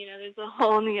hearing, there's a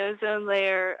hole in the ozone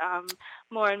layer,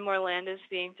 more and more land is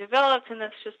being developed, and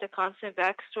that's just a constant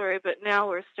backstory. But now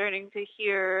we're starting to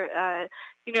hear,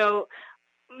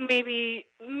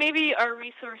 maybe our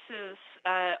resources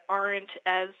aren't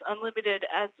as unlimited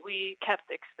as we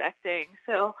kept expecting.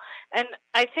 So, and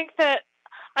I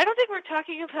don't think we're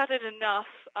talking about it enough,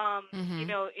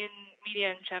 in media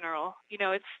in general.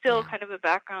 It's still kind of a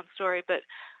background story, but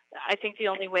I think the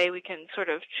only way we can sort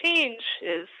of change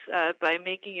is by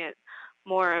making it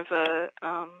more of a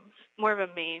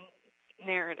main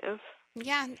narrative.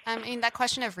 Yeah, I mean that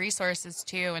question of resources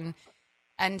too,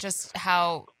 and just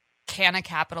how can a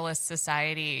capitalist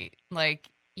society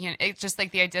it's just the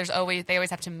idea they always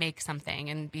have to make something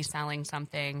and be selling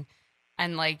something,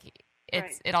 and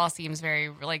it all seems very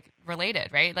related,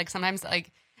 right? Sometimes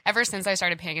ever since I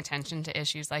started paying attention to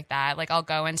issues like that, I'll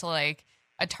go into a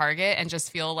Target and just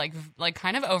feel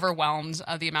kind of overwhelmed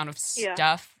of the amount of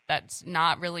stuff that's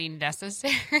not really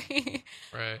necessary.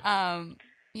 Right.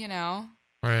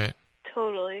 Right.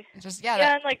 Totally. Just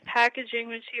and packaging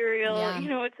material,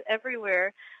 it's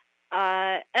everywhere.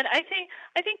 And I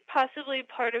think possibly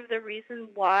part of the reason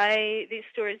why these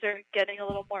stories are getting a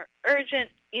little more urgent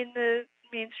in the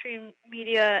mainstream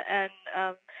media and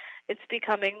it's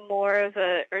becoming more of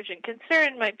a urgent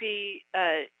concern might be,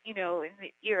 in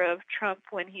the era of Trump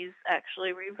when he's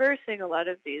actually reversing a lot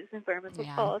of these environmental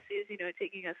policies,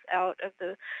 taking us out of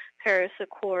the Paris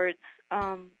Accords.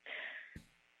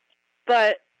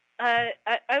 But I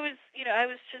was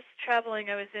just traveling.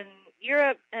 I was in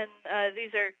Europe, and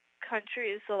these are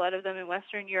countries, a lot of them in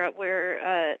Western Europe,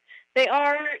 where they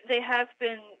have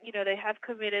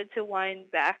committed to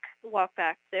walk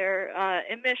back their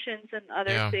emissions and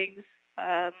other things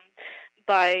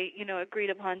by agreed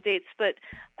upon dates. But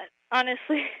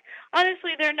honestly,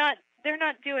 they're not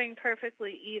doing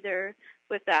perfectly either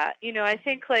with that. I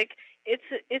think like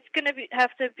it's going to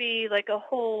have to be like a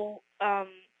whole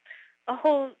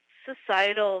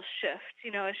societal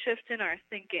shift, a shift in our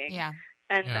thinking. Yeah.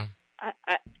 And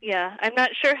I'm not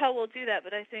sure how we'll do that,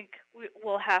 but I think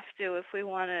we'll have to if we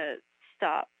want to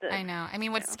stop this. I know. I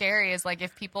mean, what's scary is like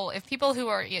if people who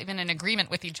are even in agreement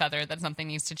with each other that something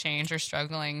needs to change are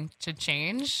struggling to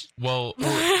change. Well,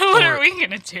 what are we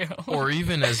going to do? Or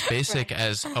even as basic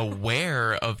as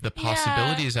aware of the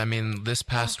possibilities. I mean, this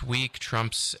past week,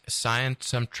 Trump's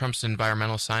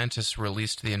environmental scientists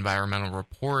released the environmental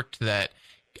report that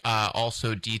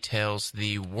also details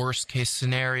the worst case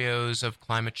scenarios of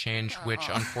climate change, which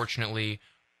unfortunately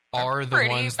are the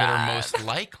ones that are most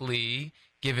likely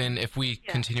given if we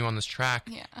continue on this track.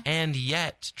 Yeah. And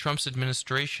yet Trump's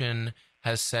administration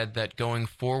has said that going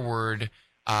forward,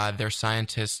 their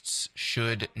scientists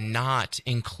should not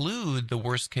include the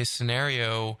worst case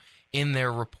scenario in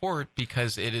their report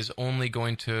because it is only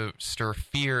going to stir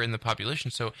fear in the population.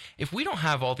 So if we don't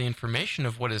have all the information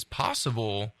of what is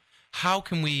possible, how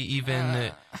can we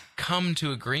even come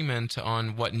to agreement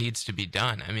on what needs to be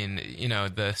done? I mean,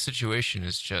 the situation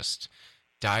is just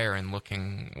dire and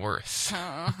looking worse.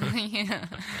 Oh, yeah.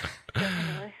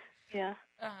 Definitely. Yeah.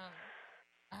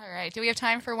 All right. Do we have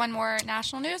time for one more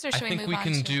national news, or should we move on? I think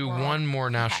we can do one more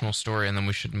national story, and then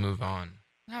we should move on.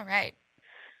 All right.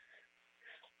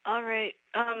 All right.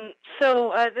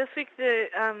 So this week, the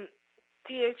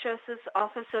DHS's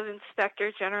Office of Inspector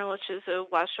General, which is a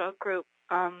watchdog group,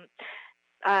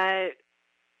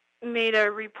 made a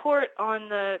report on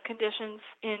the conditions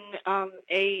in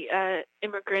a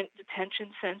immigrant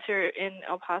detention center in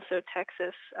El Paso,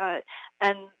 Texas.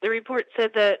 And the report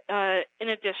said that in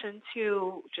addition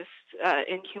to just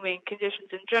inhumane conditions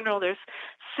in general, there's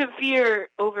severe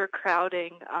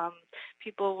overcrowding.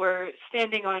 People were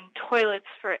standing on toilets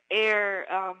for air.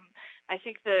 I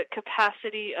think the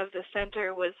capacity of the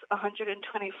center was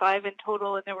 125 in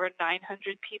total, and there were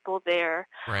 900 people there.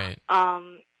 Right.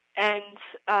 And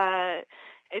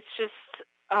it's just,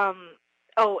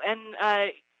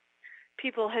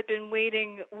 people had been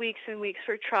waiting weeks and weeks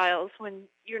for trials when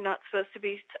you're not supposed to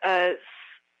be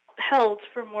held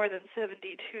for more than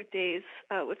 72 days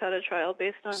without a trial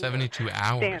based on 72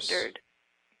 hours. Standard.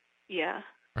 Yeah.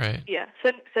 Right. Yeah,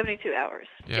 72 hours.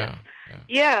 Yeah.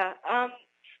 Yeah.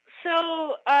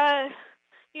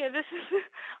 This is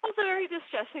also very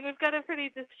distressing. We've got a pretty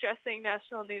distressing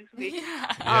National News Week.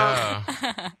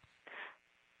 Yeah.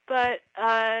 But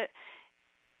I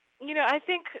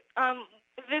think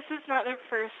this is not the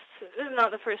first. This is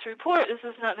not the first report. This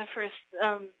is not the first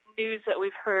news that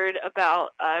we've heard about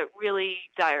really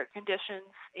dire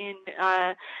conditions in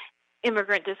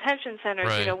immigrant detention centers.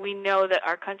 Right. We know that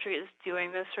our country is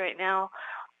doing this right now.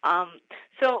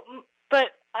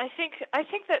 But I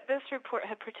think that this report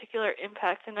had particular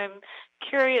impact, and I'm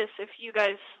curious if you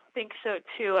guys think so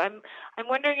too. I'm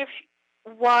wondering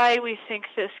why we think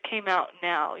this came out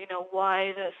now.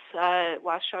 Why this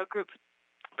watchdog group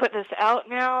put this out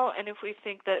now, and if we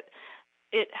think that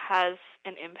it has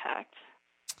an impact.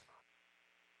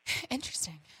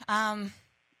 Interesting.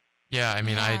 Yeah, I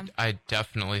mean, I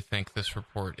definitely think this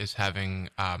report is having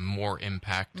more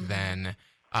impact than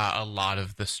a lot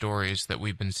of the stories that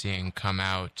we've been seeing come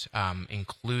out,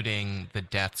 including the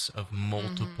deaths of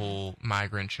multiple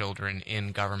migrant children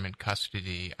in government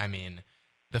custody. I mean,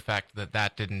 the fact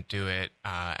that didn't do it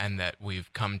and that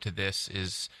we've come to this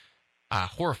is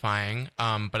horrifying.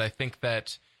 But I think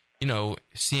that,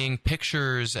 seeing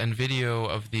pictures and video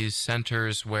of these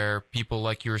centers where people,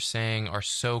 like you were saying, are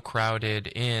so crowded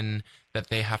in that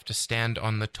they have to stand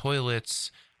on the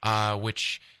toilets,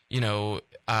 which,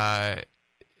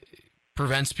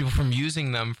 prevents people from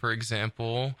using them, for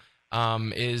example,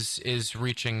 is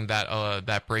reaching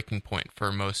that breaking point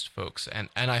for most folks, and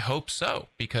I hope so,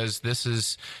 because this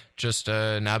is just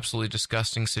an absolutely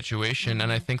disgusting situation,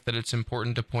 and I think that it's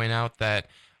important to point out that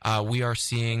we are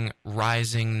seeing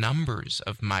rising numbers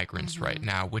of migrants right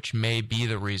now, which may be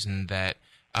the reason that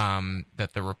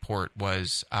that the report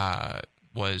was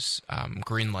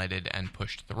greenlighted and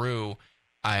pushed through.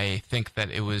 I think that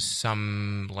it was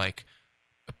some like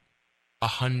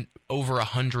over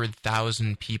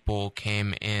 100,000 people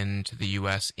came into the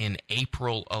U.S. in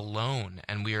April alone,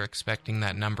 and we are expecting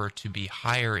that number to be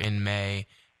higher in May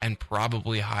and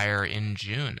probably higher in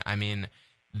June. I mean,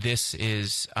 this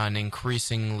is an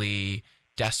increasingly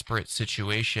desperate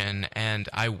situation, and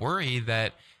I worry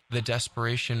that the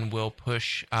desperation will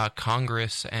push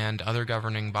Congress and other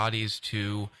governing bodies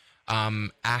to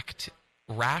act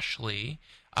rashly.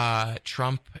 The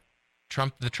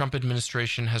Trump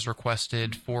administration has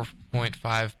requested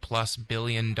 $4.5+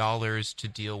 billion to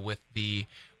deal with the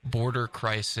border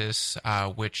crisis,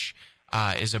 which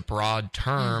is a broad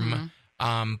term,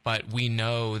 but we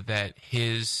know that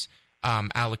his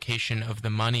allocation of the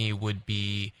money would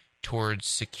be towards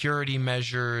security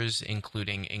measures,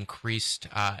 including increased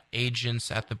agents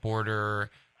at the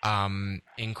border,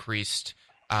 increased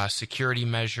security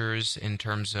measures in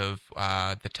terms of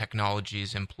the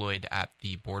technologies employed at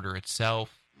the border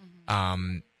itself,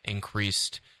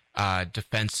 increased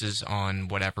defenses on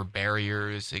whatever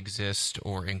barriers exist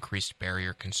or increased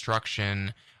barrier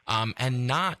construction, and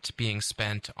not being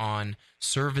spent on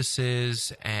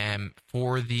services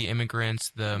for the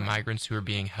immigrants, the migrants who are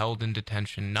being held in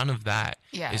detention. None of that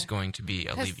is going to be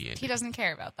alleviated. He doesn't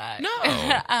care about that. No.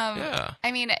 Yeah.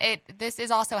 I mean, this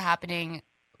is also happening,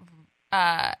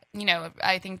 I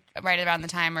think right around the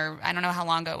time, or I don't know how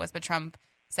long ago it was, but Trump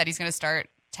said he's going to start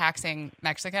taxing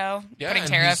Mexico, putting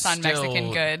tariffs on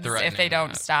Mexican goods if they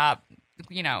don't stop,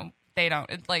 they don't,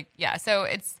 so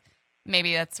it's,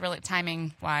 maybe that's really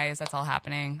timing wise, that's all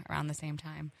happening around the same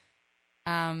time.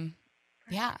 All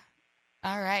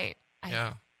right.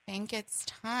 I think it's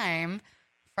time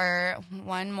for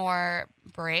one more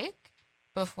break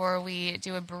before we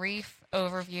do a brief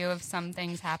overview of some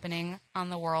things happening on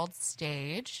the world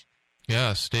stage.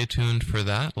 Yeah, stay tuned for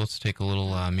that. Let's take a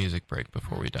little music break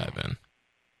before we dive in.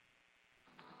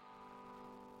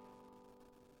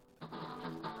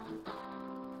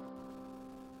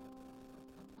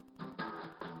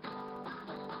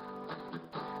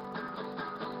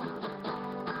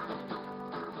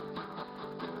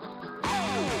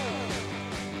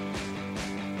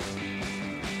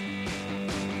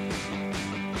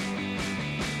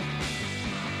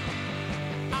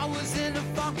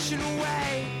 Functional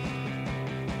way.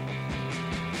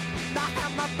 I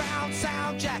had my brown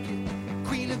sound jacket,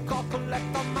 Queen of gold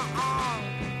collect on my arm.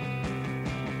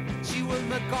 She was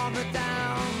my garment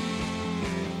down.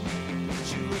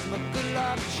 She was my good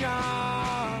luck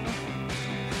charm.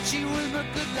 She was my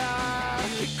good luck.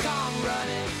 Here it come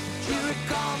running, here it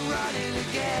come running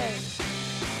again.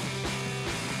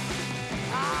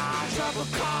 Trouble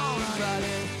come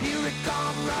running, here it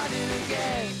come running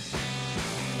again.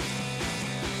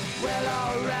 Well,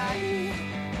 alright,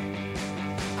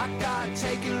 I got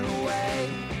taken away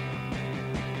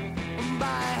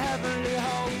by a heavenly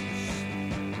host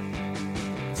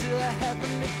to a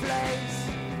heavenly place.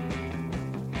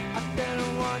 I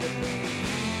didn't want to leave,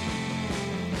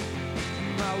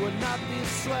 I would not be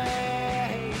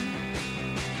swayed.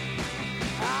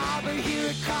 But here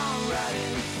it come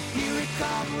running, here it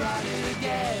come running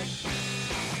again.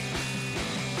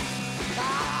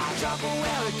 Trouble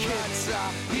where the kids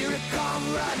are, here it come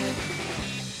running.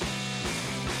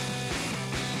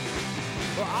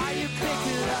 Well, are you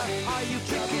picking up, are you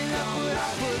picking up what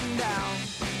I'm putting down?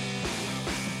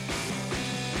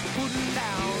 Putting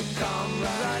down, come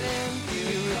running,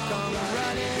 here it come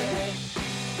running.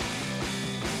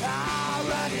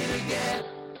 Running again.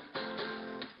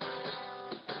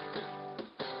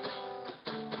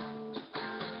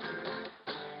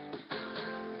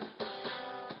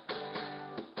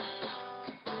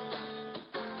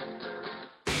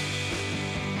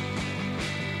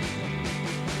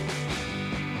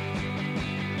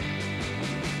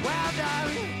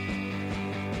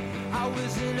 I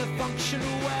was in a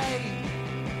functional way,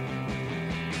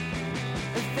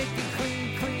 and thinking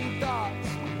clean thoughts,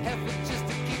 effort just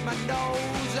to keep my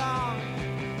nose on,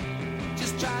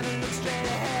 just trying to look straight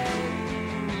ahead.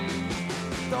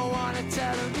 Don't wanna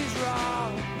tell him he's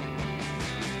wrong,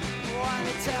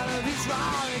 wanna tell him he's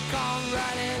wrong. It come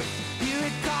running, here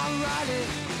it come running.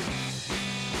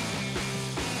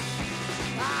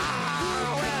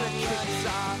 Where the kids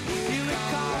are, here it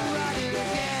come running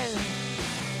again.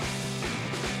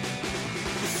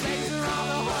 The slaves are on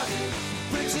the horses,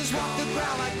 princes walk the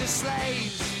ground like the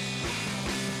slaves.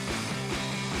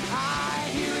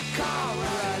 Here it come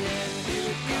running, here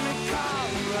it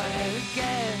come running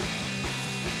again.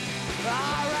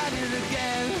 Running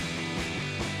again,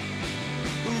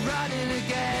 running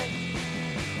again,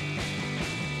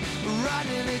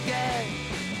 running again.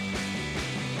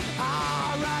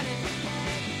 Running.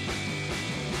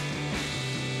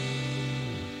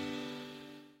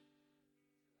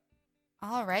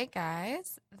 All right,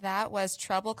 guys. That was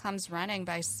Trouble Comes Running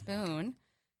by Spoon.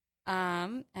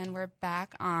 And we're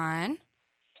back on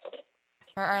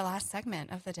for our last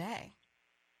segment of the day.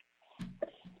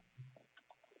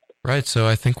 Right, so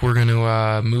I think we're going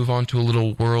to move on to a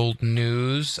little world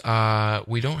news.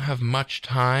 We don't have much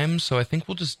time, so I think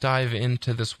we'll just dive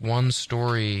into this one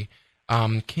story.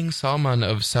 King Salman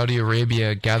of Saudi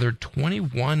Arabia gathered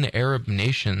 21 Arab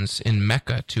nations in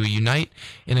Mecca to unite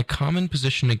in a common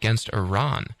position against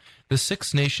Iran. The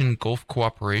six-nation Gulf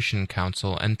Cooperation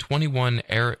Council and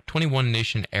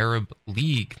 21-nation Arab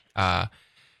League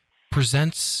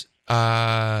presents...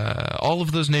 all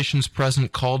of those nations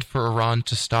present called for Iran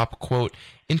to stop, quote,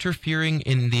 interfering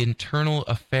in the internal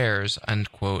affairs,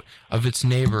 end quote, of its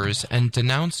neighbors and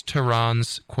denounced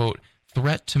Tehran's, quote,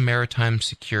 threat to maritime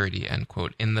security, end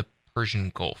quote, in the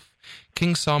Persian Gulf.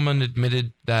 King Salman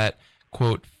admitted that,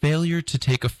 quote, failure to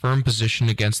take a firm position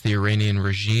against the Iranian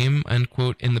regime, end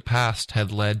quote, in the past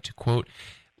had led to, quote,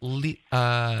 led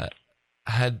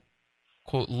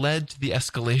to the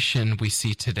escalation we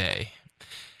see today.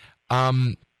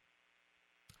 I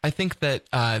think that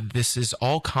this is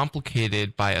all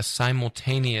complicated by a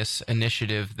simultaneous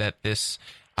initiative that this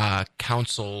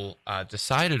council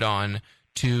decided on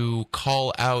to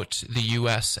call out the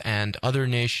U.S. and other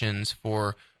nations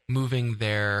for moving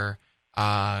their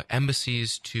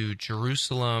embassies to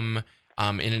Jerusalem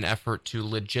in an effort to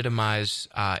legitimize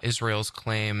Israel's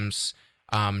claims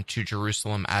to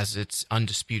Jerusalem as its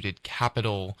undisputed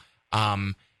capital.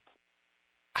 How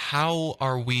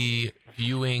are we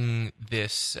viewing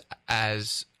this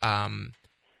as,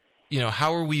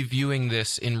 how are we viewing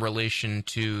this in relation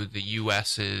to the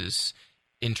U.S.'s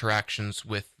interactions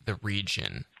with the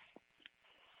region?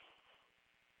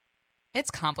 It's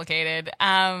complicated,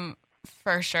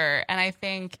 for sure. And I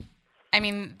think,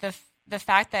 the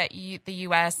fact that the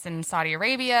U.S. and Saudi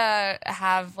Arabia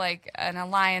have like an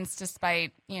alliance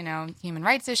despite, human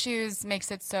rights issues makes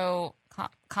it so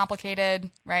complicated,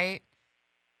 right?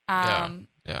 Yeah.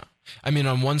 I mean,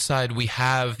 on one side, we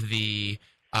have the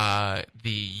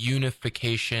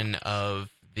unification of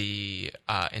the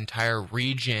entire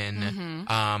region,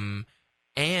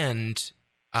 and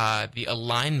the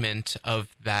alignment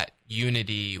of that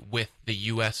unity with the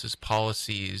U.S.'s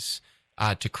policies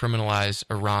to criminalize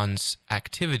Iran's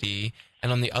activity.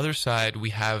 And on the other side,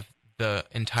 we have the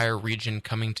entire region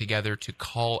coming together to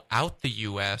call out the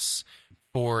U.S.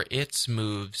 for its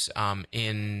moves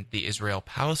in the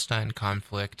Israel-Palestine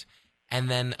conflict. And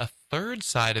then a third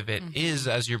side of it is,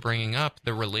 as you're bringing up,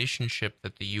 the relationship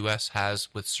that the U.S.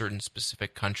 has with certain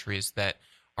specific countries that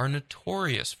are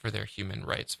notorious for their human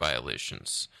rights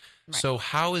violations. Right. So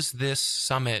how is this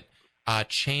summit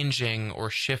changing or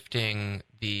shifting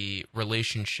the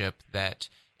relationship that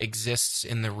exists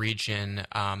in the region,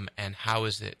 and how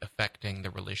is it affecting the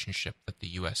relationship that the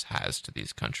U.S. has to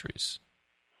these countries?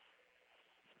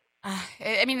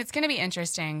 It's going to be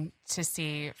interesting to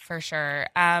see for sure.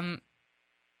 I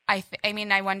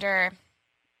wonder,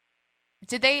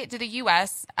 do you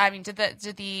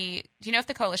know if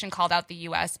the coalition called out the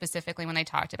U.S. specifically when they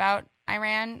talked about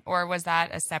Iran, or was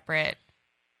that a separate?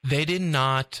 They did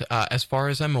not, as far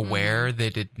as I'm aware,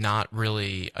 they did not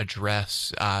really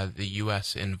address the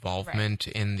U.S. involvement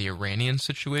in the Iranian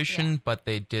situation, but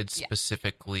they did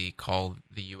specifically call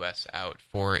the U.S. out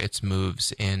for its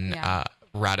moves in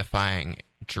ratifying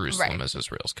Jerusalem as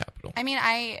Israel's capital. I mean,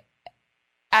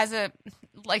 as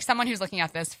someone who's looking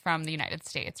at this from the United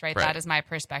States, right? That is my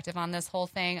perspective on this whole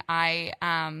thing.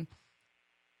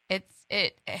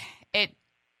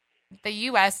 The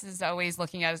U.S. is always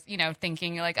looking at,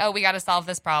 thinking like, oh, we got to solve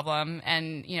this problem,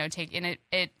 and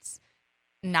it's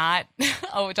not.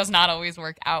 It does not always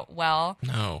work out well.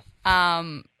 No.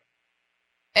 How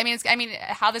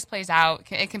this plays out,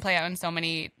 it can play out in so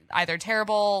many either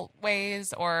terrible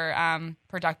ways or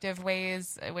productive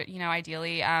ways,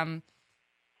 ideally.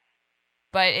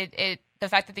 But the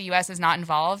fact that the U.S. is not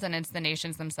involved and it's the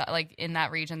nations themselves, like in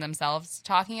that region themselves,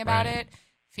 talking about it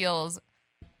feels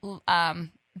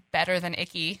better than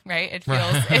icky, right? It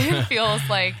feels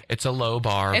like it's a low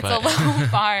bar. It's a low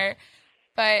bar.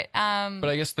 But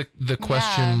I guess the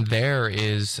question there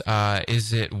is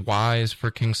it wise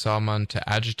for King Salman to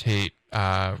agitate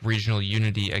regional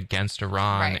unity against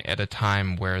Iran at a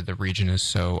time where the region is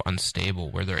so unstable,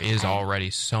 where there is already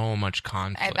so much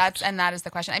conflict? That is the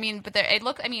question.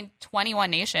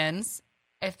 21 nations,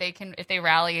 if they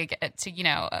rally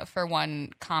to for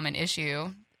one common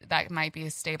issue, that might be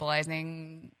a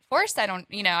stabilizing force. I don't,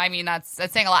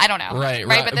 that's saying a lot. I don't know. Right.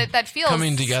 But that feels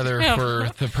coming together for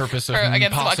the purpose of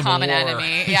against possible a common war.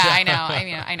 enemy. Yeah,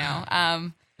 I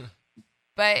know.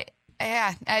 But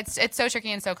Yeah, it's so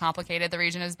tricky and so complicated. The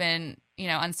region has been,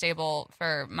 unstable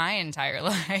for my entire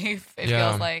life. It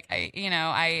feels like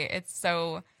it's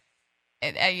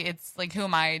like, who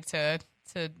am I to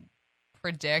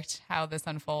predict how this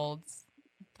unfolds?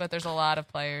 But there's a lot of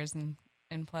players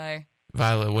in play.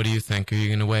 Violet, what do you think? Are you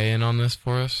going to weigh in on this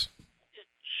for us?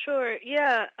 Sure.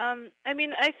 Yeah. I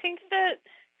mean, I think that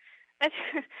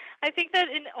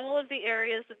in all of the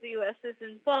areas that the U.S. is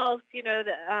involved,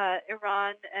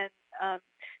 Iran and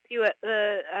the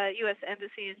U.S.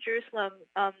 Embassy in Jerusalem,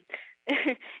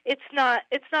 it's not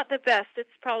the best. It's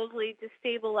probably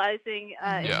destabilizing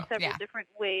in several different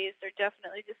ways. They're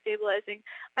definitely destabilizing.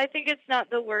 I think it's not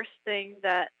the worst thing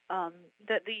that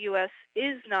the U.S.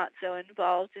 is not so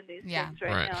involved in these things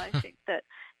right now. I think that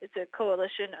it's a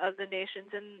coalition of the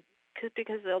nations, and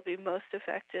because they'll be most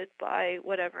affected by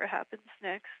whatever happens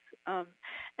next. And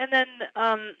then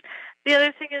the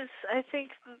other thing is, I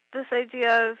think this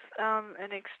idea of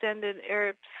an extended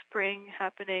Arab Spring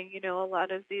happening, a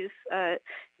lot of these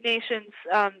nations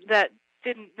that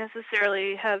didn't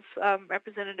necessarily have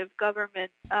representative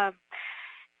government,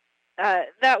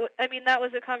 that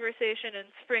was a conversation in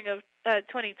spring of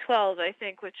 2012, I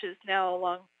think, which is now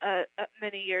along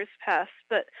many years past.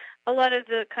 But a lot of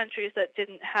the countries that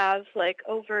didn't have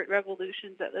overt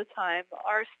revolutions at the time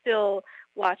are still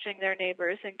watching their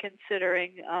neighbors and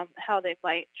considering how they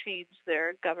might change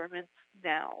their governments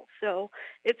now. So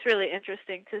it's really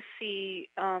interesting to see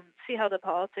how the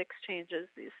politics change as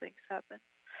these things happen.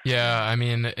 Yeah, I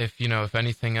mean, if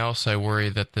anything else, I worry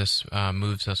that this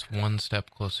moves us one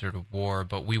step closer to war,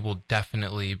 but we will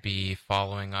definitely be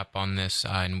following up on this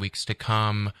in weeks to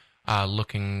come,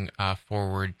 looking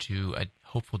forward to a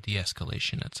hopeful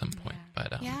de-escalation at some point.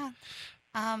 But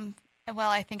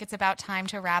well, I think it's about time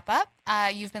to wrap up.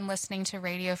 You've been listening to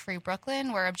Radio Free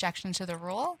Brooklyn. We're Objection to the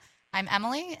Rule. I'm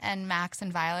Emily, and Max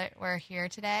and Violet were here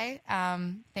today.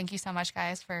 Thank you so much,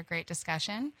 guys, for a great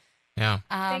discussion. Yeah.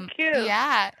 Thank you.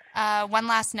 Yeah. One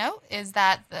last note is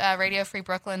that Radio Free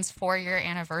Brooklyn's 4-year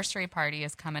anniversary party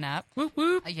is coming up. Whoop,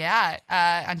 whoop.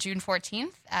 On June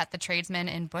 14th at the Tradesman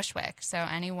in Bushwick. So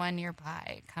anyone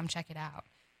nearby, come check it out.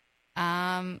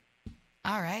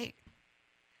 All right.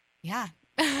 Yeah.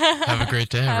 Have a great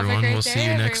day, everyone. We'll see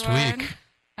you next week.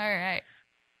 All right.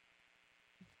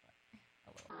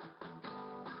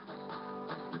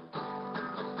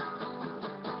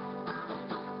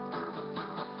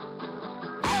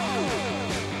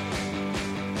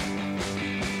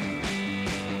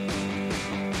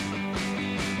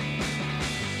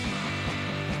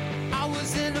 I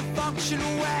was in a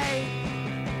functional way.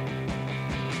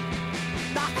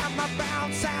 I had my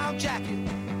brown sound jacket,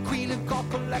 Queen of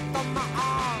Copper left on my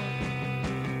arm.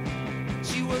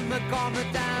 She was my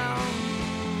garment down.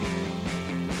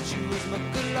 She was my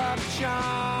good luck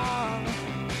charm.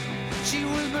 She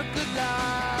was my good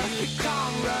luck. Here it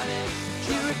come running,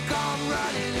 here it come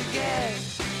running again.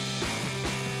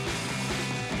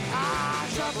 Ah,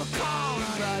 trouble come